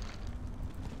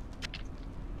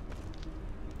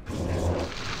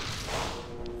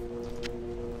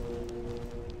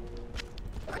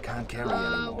 I can't carry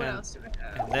anymore. What else do I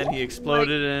have? And then he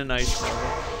exploded in an ice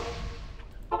ball.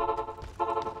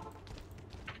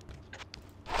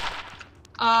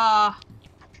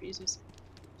 Jesus.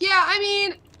 Yeah, I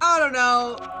mean, I don't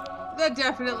know. That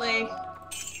definitely.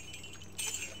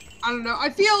 I don't know. I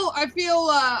feel, I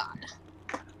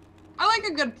like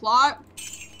a good plot.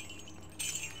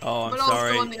 Oh, I'm but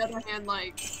sorry. also, on the other hand,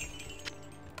 like,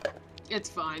 it's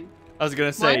fine. I was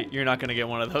gonna say, what? you're not gonna get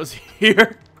one of those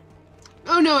here.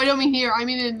 Oh no, I don't mean here. I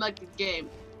mean in like a game.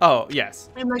 Oh, yes.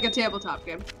 In like a tabletop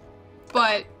game.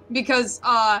 But because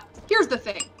here's the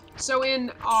thing. So in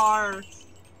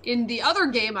the other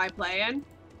game I play in,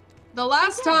 the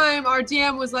last time our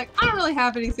DM was like, I don't really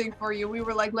have anything for you. We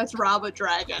were like, let's rob a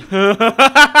dragon.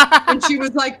 And she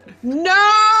was like, no!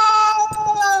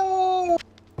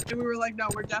 And we were like, no,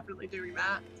 we're definitely doing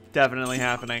that. Definitely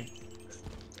happening.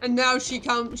 And now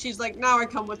she's like, now I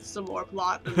come with some more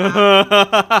plot than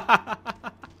that.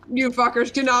 You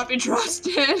fuckers cannot be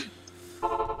trusted.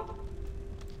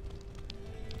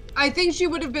 I think she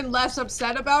would have been less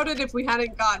upset about it if we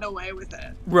hadn't gotten away with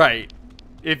it. Right.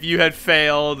 If you had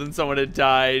failed and someone had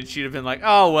died, she'd have been like,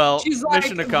 oh, well, she's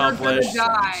mission like, accomplished. We're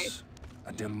gonna die.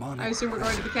 A demonic. I assume we're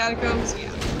going to the catacombs?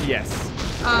 Yeah. Yes.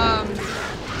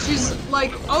 She's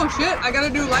like, oh shit, I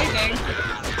gotta do lightning.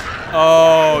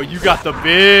 Oh, you got the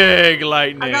big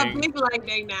lightning. I got big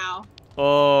lightning now.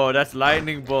 Oh, that's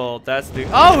lightning bolt. That's the...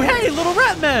 Oh, hey, little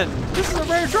rat men. This is a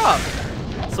rare drop.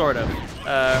 Sort of.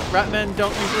 Rat men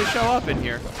don't usually show up in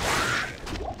here.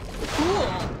 Cool.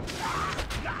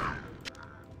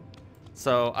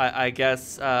 So I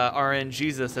guess RN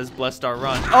Jesus has blessed our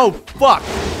run. Oh, fuck.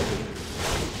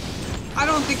 I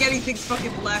don't think anything's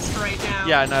fucking blessed right now.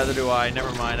 Yeah, neither do I.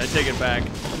 Never mind. I take it back.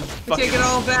 Take it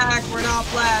all back. We're not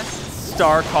blessed.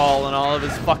 Star Call and all of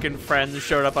his fucking friends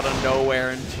showed up out of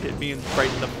nowhere and hit me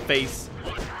right in the face.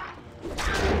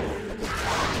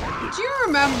 Do you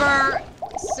remember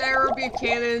Sarah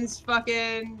Buchanan's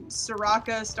fucking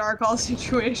Soraka Star Call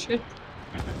situation?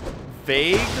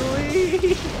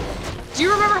 Vaguely? Do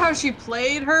you remember how she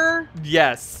played her?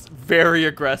 Yes. Very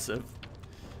aggressive.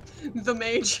 The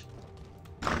mage.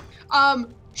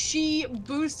 She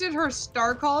boosted her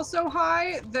star call so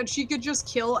high that she could just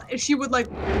kill. She would like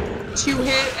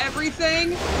two-hit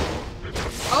everything.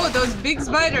 Oh, those big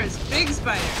spiders! Big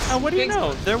spiders! Oh, what do you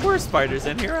know? There were spiders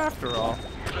in here after all.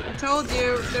 I told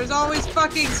you, there's always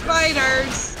fucking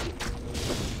spiders.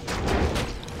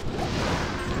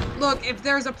 Look, if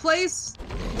there's a place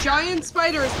giant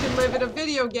spiders can live in a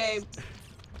video game,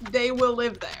 they will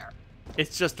live there.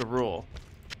 It's just a rule.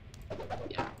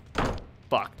 Yeah.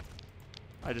 Fuck.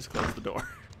 I just closed the door.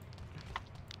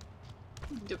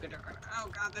 Oh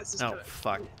god, this is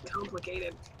fuck.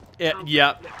 complicated.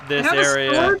 Yep, this I have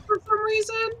area. A sword for some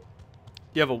reason.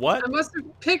 You have a what? I must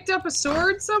have picked up a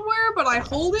sword somewhere, but I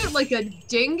hold it like a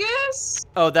dingus.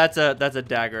 Oh, that's a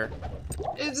dagger.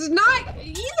 It's not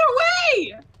either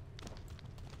way.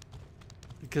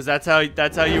 Because that's how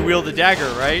you wield the dagger,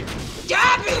 right?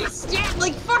 Stab it! Stab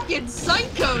like fucking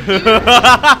psycho, dude.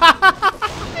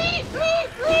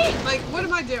 Like, what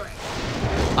am I doing?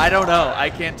 I don't know. I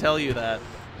can't tell you that.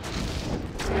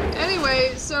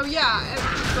 Anyway, so yeah,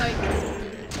 it's like,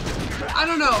 I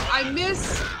don't know. I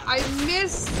miss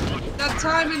that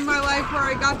time in my life where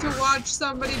I got to watch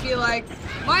somebody be like,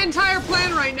 my entire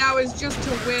plan right now is just to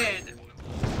win.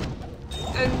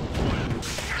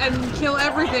 And kill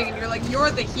everything, and you're like,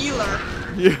 you're the healer.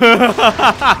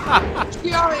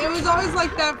 Yeah, it was always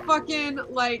like that fucking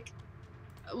like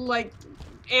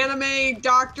anime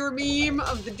doctor meme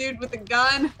of the dude with the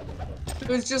gun. It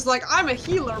was just like, I'm a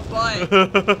healer, but.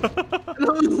 And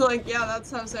I was like, yeah, that's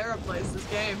how Sarah plays this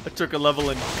game. I took a level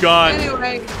in gun.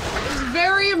 Anyway, it's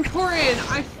very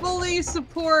important. I fully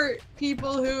support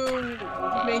people who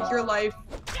make your life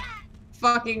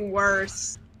fucking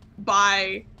worse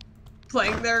by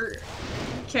playing their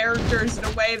characters in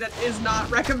a way that is not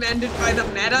recommended by the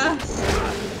meta.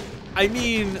 I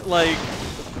mean, like...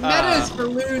 Meta is for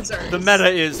losers. The meta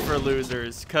is for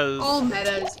losers, cause... All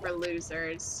meta is for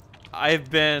losers. I've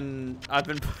been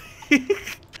playing...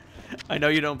 I know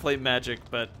you don't play Magic,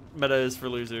 but meta is for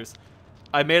losers.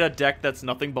 I made a deck that's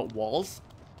nothing but walls.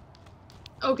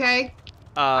 Okay.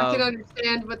 I can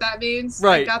understand what that means.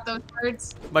 Right. I got those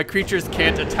words. My creatures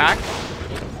can't attack,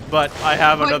 but I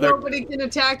have another... Nobody can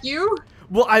attack you?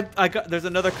 Well, I got... There's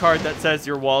another card that says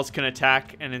your walls can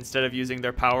attack, and instead of using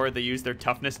their power, they use their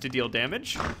toughness to deal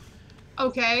damage.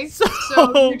 Okay.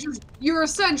 So you're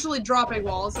essentially dropping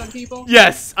walls on people?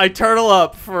 Yes, I turtle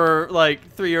up for like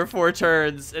 3 or 4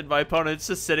 turns, and my opponent's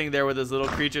just sitting there with his little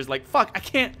creatures like, fuck, I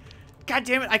can't... God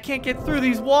damn it, I can't get through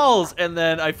these walls. And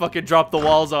then I fucking drop the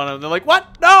walls on them. They're like,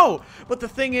 what? No! But the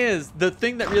thing is, the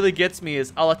thing that really gets me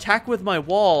is I'll attack with my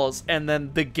walls and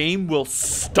then the game will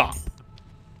stop.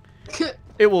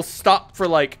 It will stop for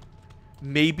like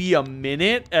maybe a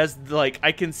minute as like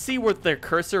I can see what their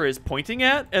cursor is pointing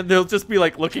at, and they'll just be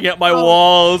like looking at my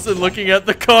walls and looking at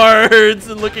the cards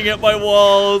and looking at my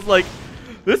walls like,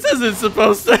 this isn't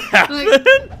supposed to happen.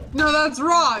 Like, no, that's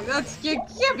wrong. You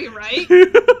can't be right.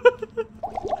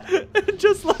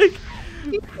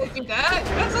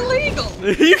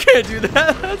 can't do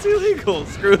that. That's illegal.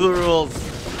 Screw the rules.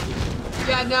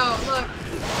 Yeah, no, look.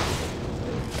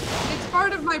 It's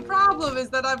part of my problem is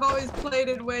that I've always played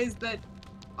in ways that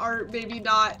are maybe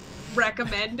not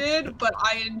recommended, but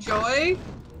I enjoy.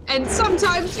 And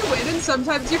sometimes you win and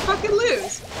sometimes you fucking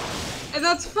lose. And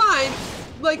that's fine.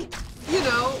 Like, you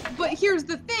know, but here's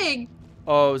the thing.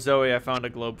 Oh, Zoe, I found a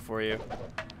globe for you.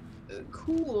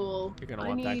 Cool. You're gonna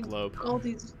want that globe. All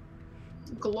these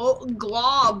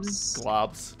globs.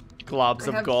 Globs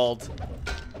of gold.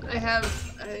 I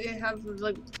have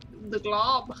like the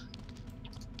glob.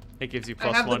 It gives you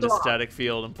 +1 to static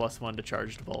field and +1 to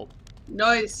charged bolt.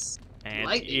 Nice.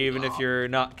 And even if you're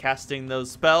not casting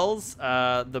those spells,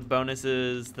 the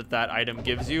bonuses that item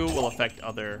gives you will affect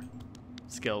other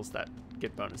skills that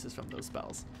get bonuses from those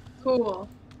spells. Cool.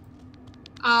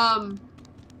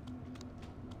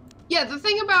 Yeah, the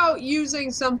thing about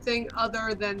using something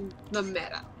other than the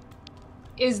meta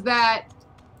is that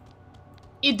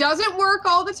it doesn't work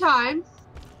all the time,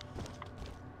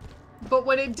 but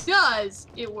when it does,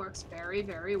 it works very,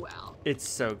 very well. It's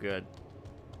so good.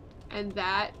 And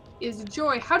that is a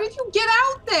joy. How did you get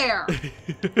out there?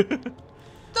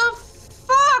 The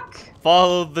fuck?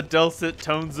 Follow the dulcet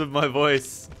tones of my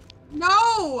voice.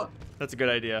 No! That's a good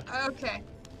idea. Okay.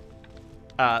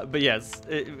 But yes,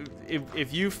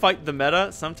 if you fight the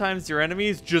meta, sometimes your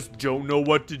enemies just don't know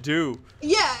what to do.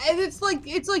 Yeah, and it's like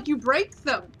you break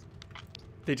them.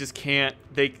 They just can't.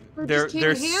 They're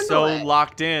handle so it.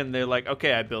 locked in. They're like,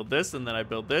 okay, I build this, and then I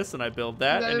build this, and I build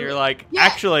that, and you're like, yeah,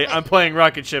 actually, I'm playing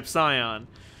Rocket Ship Scion.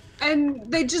 And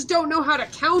they just don't know how to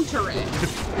counter it,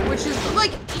 which is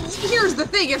like, here's the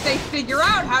thing: if they figure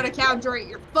out how to counter it,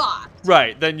 you're fucked.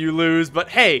 Right, then you lose. But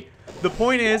hey, the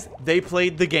point is, they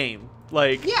played the game.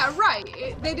 Like, yeah,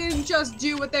 right. They didn't just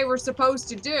do what they were supposed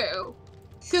to do.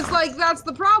 Because, like, that's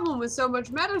the problem with so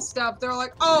much meta stuff. They're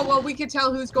like, oh, well, we can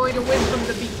tell who's going to win from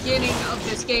the beginning of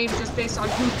this game just based on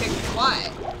who picked what.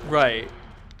 Right.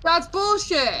 That's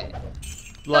bullshit.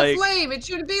 Like, that's lame. It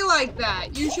shouldn't be like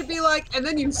that. You should be like, and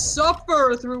then you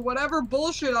suffer through whatever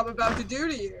bullshit I'm about to do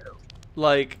to you.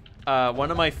 Like,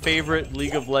 one of my favorite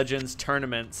League of Legends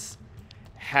tournaments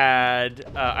had,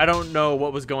 I don't know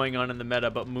what was going on in the meta,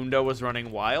 but Mundo was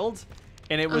running wild.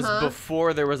 And it was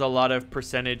before there was a lot of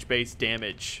percentage-based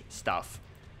damage stuff.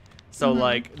 So,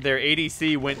 like, their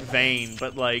ADC went Vayne,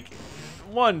 but, like,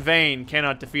 one Vayne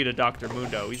cannot defeat a Dr.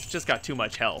 Mundo. He's just got too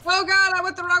much health. Oh, God, I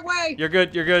went the wrong way. You're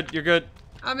good, you're good, you're good.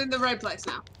 I'm in the right place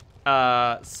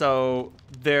now. So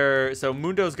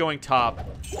Mundo's going top,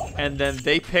 and then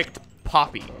they picked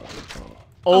Poppy.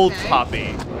 Old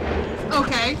Poppy.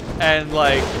 Okay. And,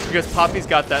 like, because Poppy's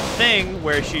got that thing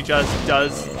where she just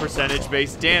does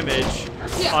percentage-based damage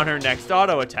on her next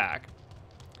auto attack.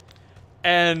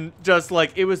 And just,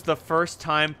 like, it was the first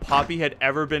time Poppy had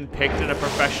ever been picked in a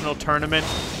professional tournament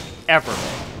ever.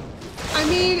 I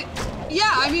mean,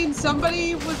 yeah, I mean,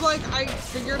 somebody was like, I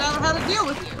figured out how to deal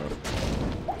with you.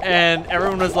 And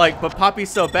everyone was like, but Poppy's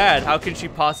so bad, how can she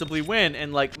possibly win?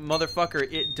 And, like, motherfucker,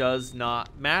 it does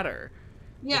not matter.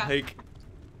 Yeah. Like,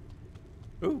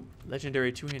 ooh,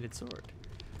 legendary two-handed sword.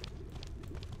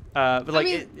 But like, I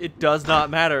mean, it does not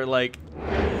matter. Like,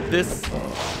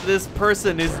 this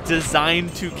person is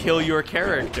designed to kill your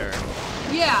character.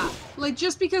 Yeah, like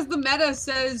just because the meta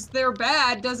says they're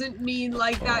bad doesn't mean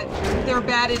like that they're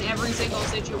bad in every single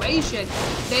situation.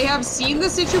 They have seen the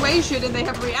situation and they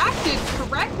have reacted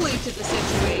correctly to the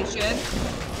situation.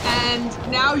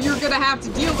 And now you're gonna have to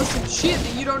deal with some shit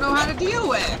that you don't know how to deal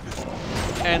with.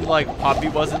 And like, Poppy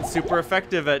wasn't super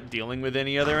effective at dealing with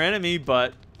any other enemy,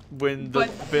 but when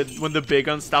the big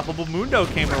unstoppable Mundo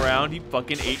came around, he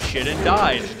fucking ate shit and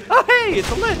died. Oh hey,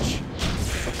 it's a lich!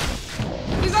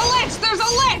 There's a lich! There's a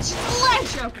lich! It's a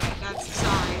lich! Okay,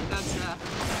 that's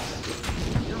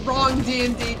the wrong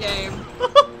D&D game.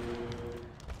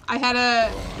 I had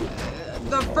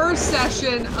the first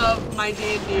session of my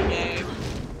D&D game,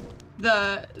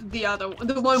 the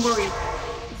one where we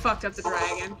fucked up the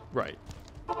dragon. Right.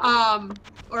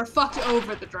 Or fucked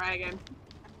over the dragon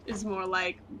is more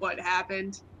like what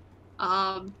happened.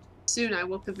 Soon I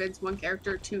will convince one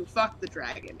character to fuck the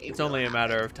dragon. It's only a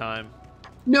matter of time.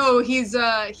 No, he's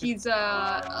Githyanki,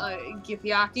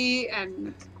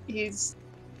 and he's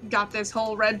got this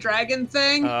whole red dragon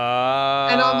thing. And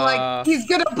I'm like, he's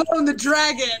gonna bone the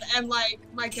dragon, and like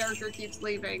my character keeps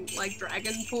leaving like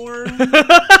dragon porn in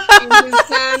his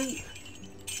den.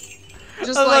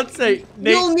 Just like, say,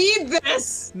 Nate, you'll need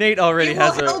this. Nate already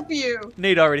has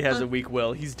Nate already has a weak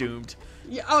will. He's doomed.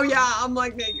 Yeah, oh yeah, I'm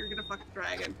like, Nate, you're gonna fuck the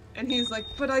dragon. And he's like,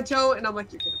 but I don't. And I'm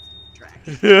like, you're gonna fuck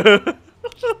the dragon.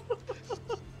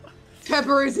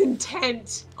 Pepper is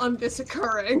intent on this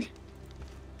occurring.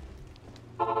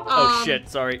 Oh shit,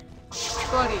 sorry.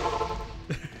 Buddy.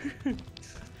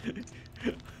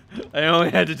 I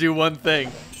only had to do one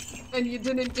thing. And you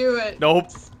didn't do it. Nope.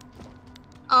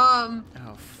 Oh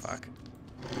fuck.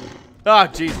 Ah,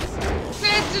 Jesus.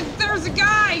 There's a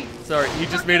guy! Sorry, you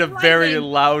just made a very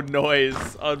loud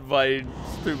noise on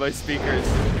through my speakers.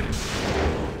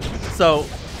 So,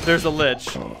 there's a lich.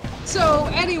 So,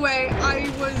 anyway,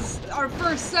 our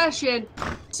first session,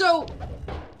 so,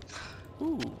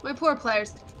 Ooh. my poor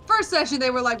players, first session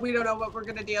they were like, we don't know what we're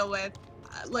gonna deal with.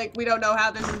 Like, we don't know how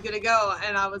this is gonna go.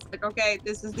 And I was like, okay,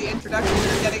 this is the introduction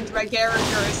you're getting to my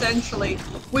character, essentially.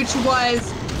 Which was,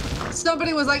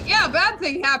 somebody was like, yeah, bad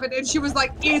thing happened. And she was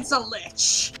like, it's a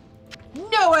lich.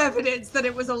 No evidence that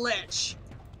it was a lich.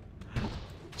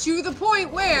 To the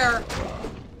point where,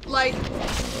 like,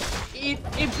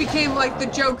 it became like the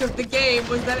joke of the game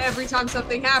was that every time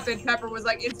something happened, Pepper was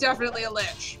like, it's definitely a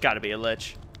lich. Gotta be a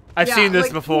lich. I've seen this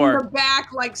like, before. In the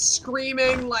back, like,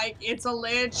 screaming like it's a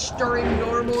lich during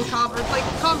normal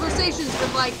conversations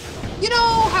with, like, you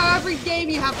know how every game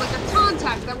you have, like, a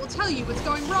contact that will tell you what's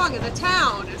going wrong in the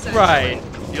town, essentially. Right.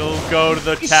 You'll go to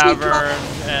the tavern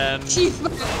and... She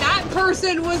thought that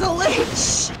person was a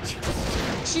lich.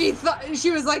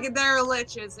 She was like, they're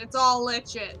liches. It's all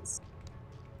liches.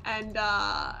 And,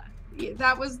 yeah,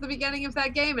 that was the beginning of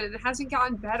that game, and it hasn't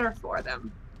gotten better for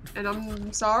them. And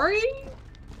I'm sorry?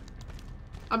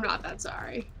 I'm not that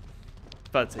sorry.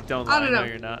 But don't lie, I know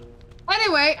you're not.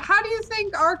 Anyway, how do you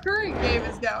think our current game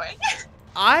is going?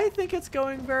 I think it's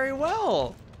going very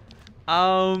well.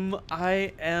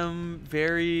 I am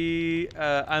very,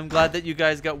 I'm glad that you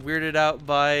guys got weirded out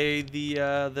by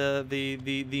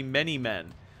the many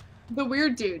men. The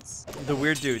weird dudes. The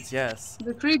weird dudes, yes.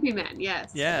 The creepy men,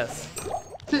 yes. Yes.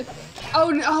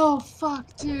 Oh,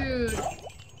 fuck, dude.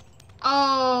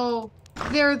 Oh,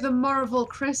 they're the Marvel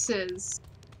Chris's.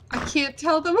 I can't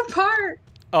tell them apart.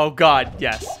 Oh, God,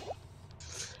 yes.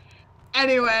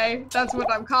 Anyway, that's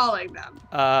what I'm calling them.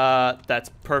 That's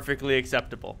perfectly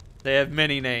acceptable. They have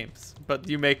many names, but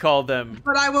you may call them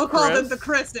But I will call them the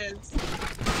Chris's.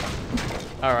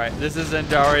 Alright, this is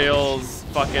Andariel's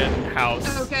fucking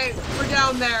house. Okay, we're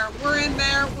down there. We're in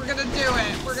there. We're gonna do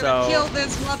it. We're gonna kill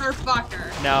this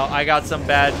motherfucker. Now, I got some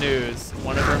bad news.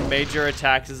 One of her major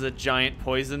attacks is a giant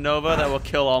poison nova that will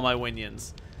kill all my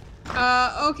minions.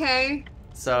 Okay.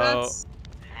 So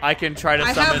I can try to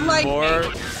summon more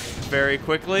very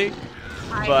quickly.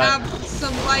 I have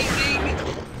some lightning.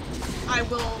 I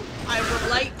will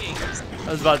lightning.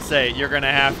 I was about to say, you're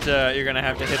gonna have to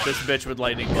hit this bitch with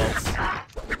lightning bolts.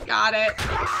 Got it.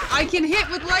 I can hit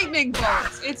with lightning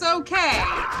bolts. It's okay.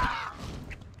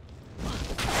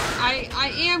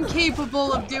 I am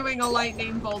capable of doing a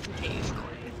lightning bolt occasionally.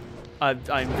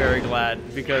 I'm very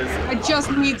glad because I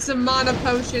just need some mana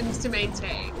potions to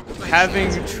maintain.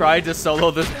 Having tried to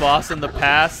solo this boss in the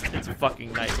past, it's a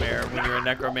fucking nightmare when you're a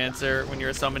necromancer, when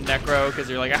you're a summoned necro, because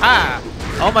you're like, aha!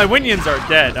 All my winions are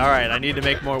dead. Alright, I need to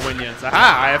make more winions.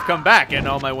 Aha! I have come back and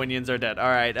all my winions are dead.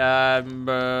 Alright,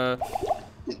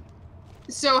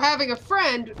 So having a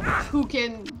friend who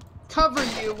can cover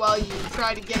you while you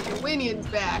try to get your winions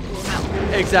back will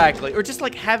help. Exactly. Or just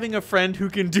like having a friend who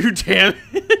can do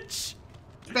damage.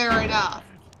 Fair enough.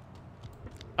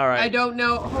 Alright. I don't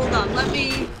know. Hold on. Let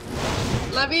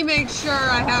me make sure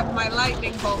I have my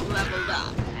lightning bolt leveled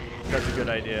up. That's a good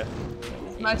idea.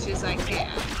 As much as I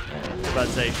can. I was about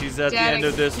to say, she's at the end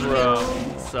of this row,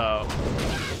 so.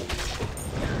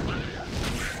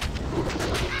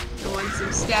 I want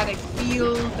some static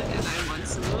field, and I want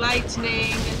some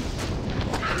lightning,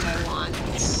 and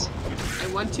I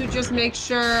want to just make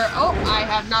sure. Oh, I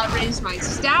have not raised my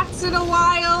stats in a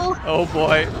while. Oh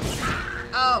boy.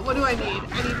 What do I need?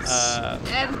 I need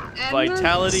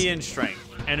vitality and strength.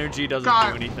 Energy doesn't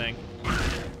do anything.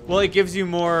 Well, it gives you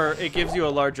more. It gives you a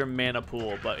larger mana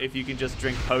pool, but if you can just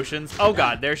drink potions. Oh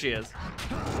God, there she is.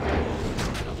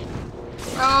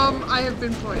 I have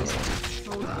been poisoned.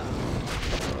 Hold on.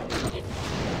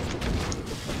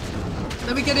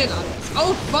 Let me get in on this.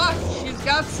 Oh fuck, she's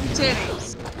got some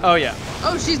titties. Oh yeah.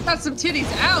 Oh, she's got some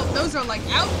titties out. Those are like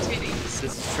out titties.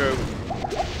 This is true.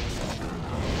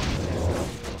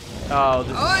 Oh,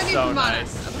 this I is need so some mana.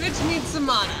 nice. A bitch needs some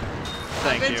mana.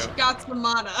 Thank you. A bitch got some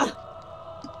mana.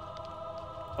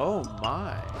 Oh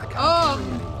my.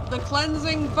 The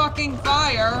cleansing fucking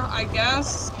fire, I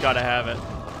guess. Gotta have it.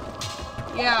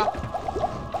 Yeah.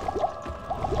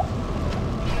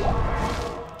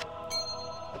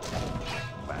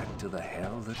 Back to the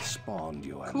hell that spawned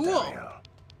you, Cool. Andariel.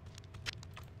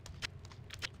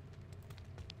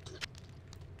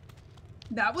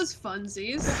 That was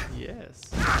funsies. Yes.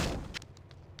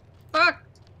 Fuck.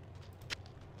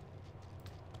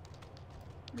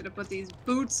 gonna put these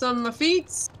boots on my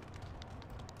feet.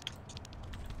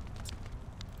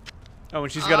 Oh,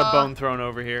 and she's got a bone thrown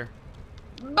over here.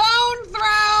 Bone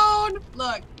thrown!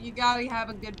 Look, you gotta have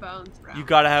a good bone thrown. You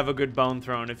gotta have a good bone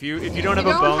thrown. If you don't have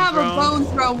a bone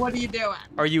thrown, what are you doing?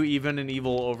 Are you even an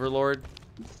evil overlord?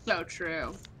 So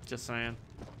true. Just saying.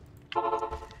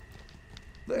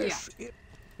 This,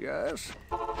 yes.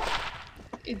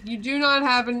 If you do not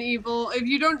have an evil,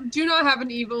 do not have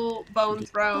an evil bone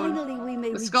thrown,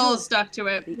 the skull is stuck to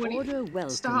it. What do you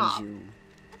stop?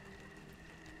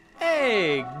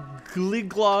 Hey,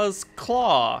 Gleeglaw's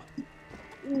Claw.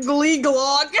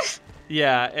 Gleeglog?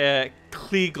 Yeah,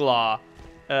 Cleglaw.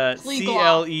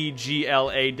 Cleglaw.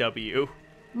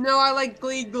 No, I like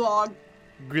Gleeglog.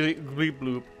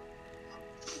 Gleebloop.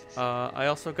 I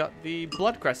also got the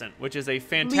Blood Crescent, which is a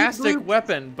fantastic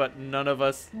weapon, but none of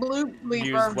us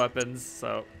use weapons,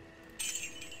 so...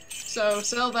 So,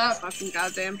 sell that fucking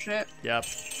goddamn shit. Yep.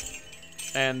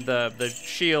 And the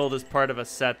shield is part of a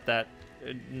set that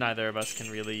neither of us can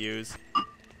really use.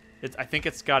 I think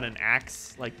it's got an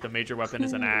axe, like the major weapon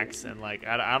is an axe, and like,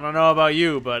 I don't know about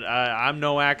you, but I'm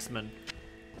no axeman.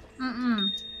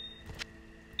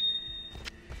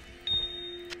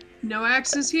 No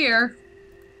axes here.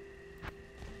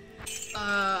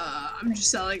 I'm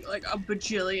just selling like a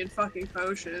bajillion fucking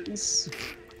potions.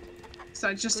 So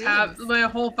I just have, my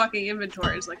whole fucking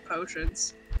inventory is like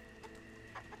potions.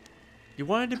 You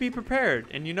wanted to be prepared,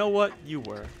 and you know what? You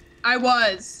were. I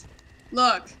was.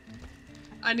 Look.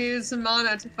 I needed some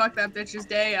mana to fuck that bitch's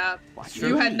day up. Sure.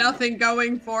 You had nothing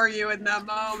going for you in that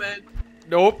moment.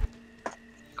 Nope.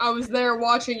 I was there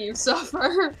watching you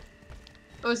suffer.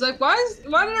 I was like, why did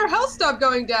her health stop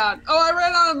going down? Oh, I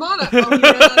ran out of mana. Oh, you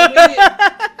ran out of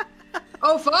minions.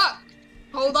 Oh, fuck.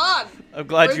 Hold on. I'm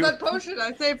glad Where's that potion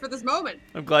I saved for this moment?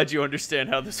 I'm glad you understand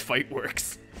how this fight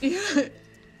works.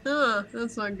 Huh,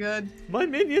 that's not good. My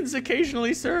minions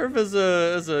occasionally serve as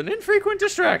an infrequent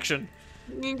distraction.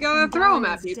 You gotta throw them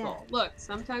at people. Look,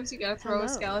 sometimes you gotta throw a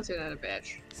skeleton at a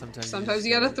bitch. Sometimes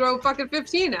you gotta throw fucking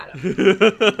 15 at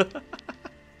him.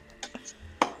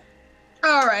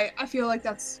 Alright, I feel like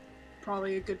that's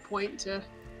probably a good point to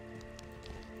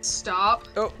stop.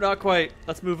 Oh, not quite.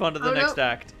 Let's move on to the next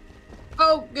act.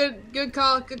 Oh, good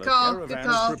call, good call.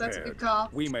 That's a good call.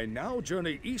 We may now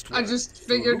journey eastward. I just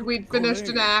figured we'd finished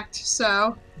an act,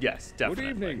 so... Yes, definitely. Good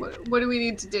evening. What do we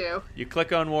need to do? You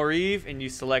click on War Eve and you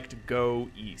select Go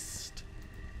East.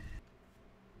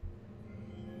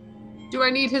 Do I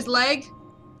need his leg?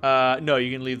 No,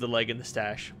 you can leave the leg in the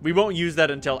stash. We won't use that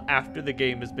until after the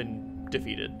game has been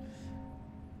defeated.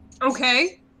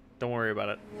 Okay. Don't worry about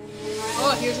it.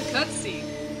 Oh, here's a cutscene.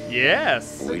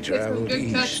 Yes. We traveled good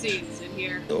east, cutscenes in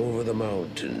here. over the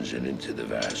mountains and into the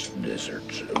vast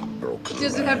deserts of broken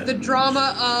Does it have the land.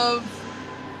 drama of...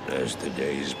 As the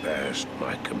days passed,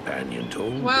 my companion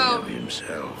told me of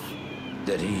himself,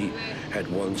 that he had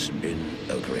once been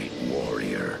a great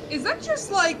warrior. Is that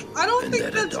just like... I don't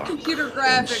think that's computer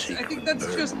graphics. I think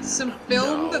that's just some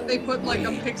film that they put like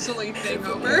a pixely thing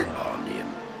over.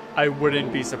 I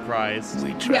wouldn't be surprised.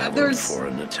 We traveled for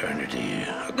an eternity.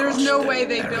 There's no way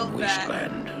they built that.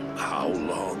 Wasteland. How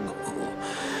long?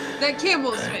 That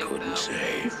camel's fake, I couldn't though.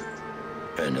 say.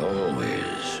 And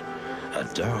always, a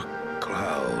dark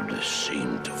cloud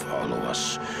seemed to follow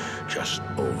us just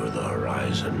over the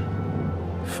horizon.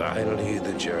 Finally,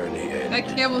 the journey ended.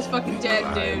 That camel's fucking dead,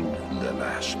 dude. The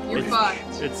last You're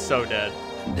fucked. It's so dead.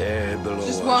 There below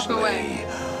just walk us away.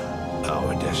 lay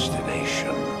our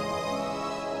destination.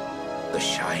 The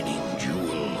shining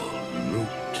jewel, Moot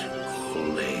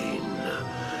Lane,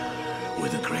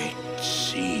 with a great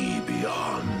sea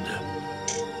beyond.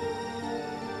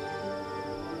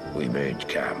 We made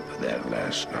camp there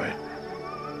last night.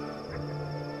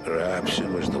 Perhaps it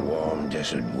was the warm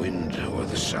desert wind or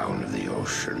the sound of the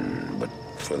ocean, but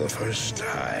for the first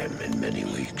time in many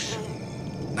weeks,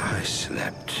 I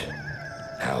slept.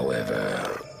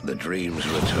 However, the dreams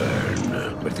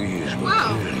returned, but these were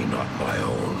clearly not my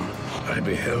own. I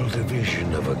beheld a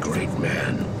vision of a great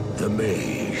man, the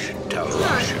mage,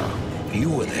 Talrasha. You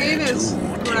were there too,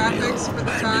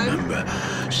 Tyrael. I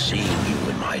remember seeing you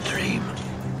in my dream.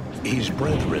 His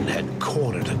brethren had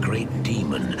cornered a great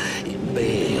demon,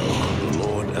 Baal,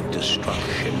 Lord of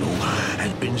Destruction, who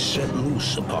had been set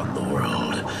loose upon the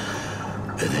world.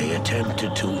 They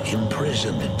attempted to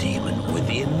imprison the demon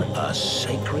within a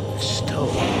sacred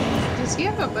stone. Does he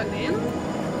have a banana?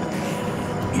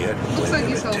 Yet looks when like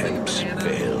he's their holding a attempts banana.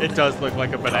 failed, It does look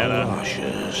like a banana.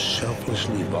 Talrasha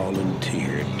selflessly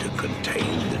volunteered to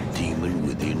contain the demon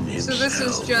within himself, So this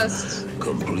is just...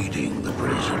 completing the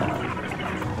prison.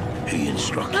 He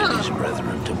instructed his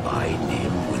brethren to bind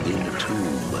him within a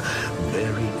tomb,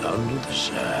 buried under the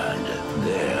sand,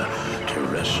 there to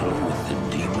wrestle with the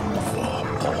demon for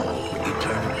all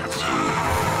eternity.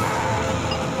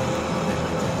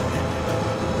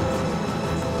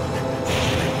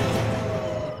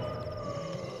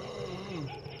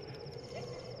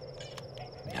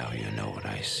 Now you know what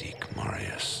I seek,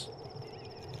 Marius.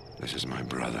 This is my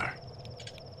brother.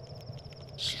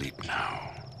 Sleep now.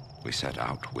 We set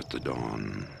out with the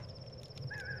dawn.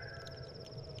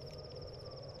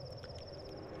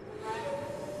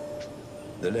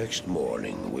 The next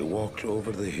morning, we walked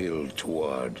over the hill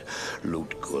toward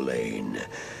Lutgulain.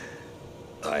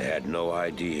 I had no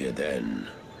idea then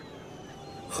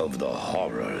of the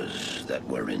horrors that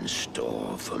were in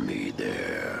store for me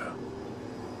there.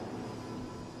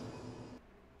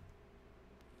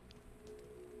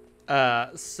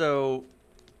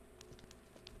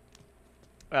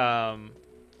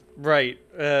 Right.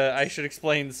 I should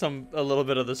explain a little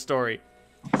bit of the story.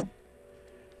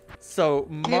 So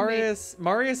Marius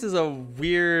is a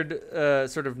weird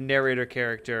sort of narrator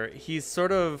character. He's a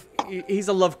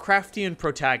Lovecraftian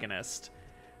protagonist.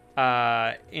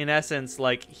 In essence,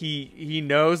 like he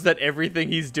knows that everything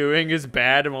he's doing is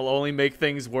bad and will only make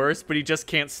things worse, but he just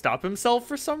can't stop himself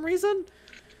for some reason.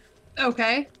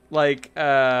 Okay. Like,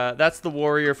 that's the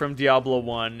warrior from Diablo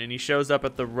 1, and he shows up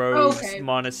at the Rogues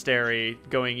Monastery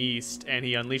going east, and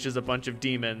he unleashes a bunch of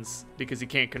demons because he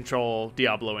can't control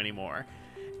Diablo anymore.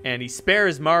 And he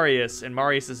spares Marius, and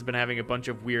Marius has been having a bunch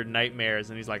of weird nightmares,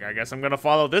 and he's like, I guess I'm gonna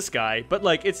follow this guy. But,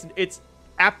 like, it's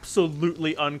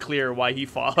absolutely unclear why he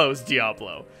follows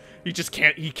Diablo. He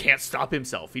can't stop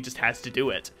himself. He just has to do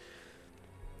it.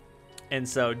 And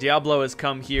so Diablo has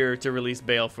come here to release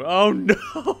bail for... Oh,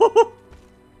 no!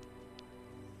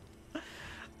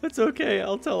 That's okay.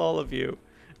 I'll tell all of you.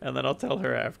 And then I'll tell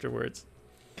her afterwards.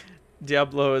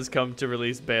 Diablo has come to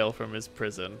release bail from his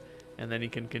prison. And then he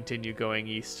can continue going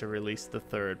east to release the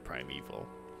third primeval.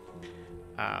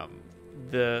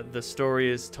 The story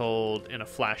is told in a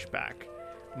flashback.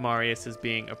 Marius is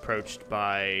being approached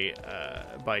by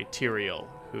Tyrael,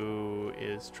 who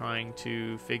is trying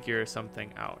to figure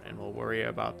something out, and we'll worry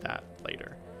about that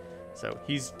later. So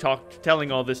he's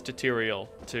telling all this to Tyrael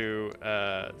to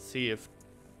see if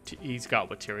he's got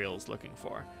what Tyrael is looking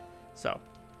for. So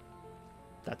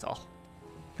that's all.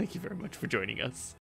 Thank you very much for joining us.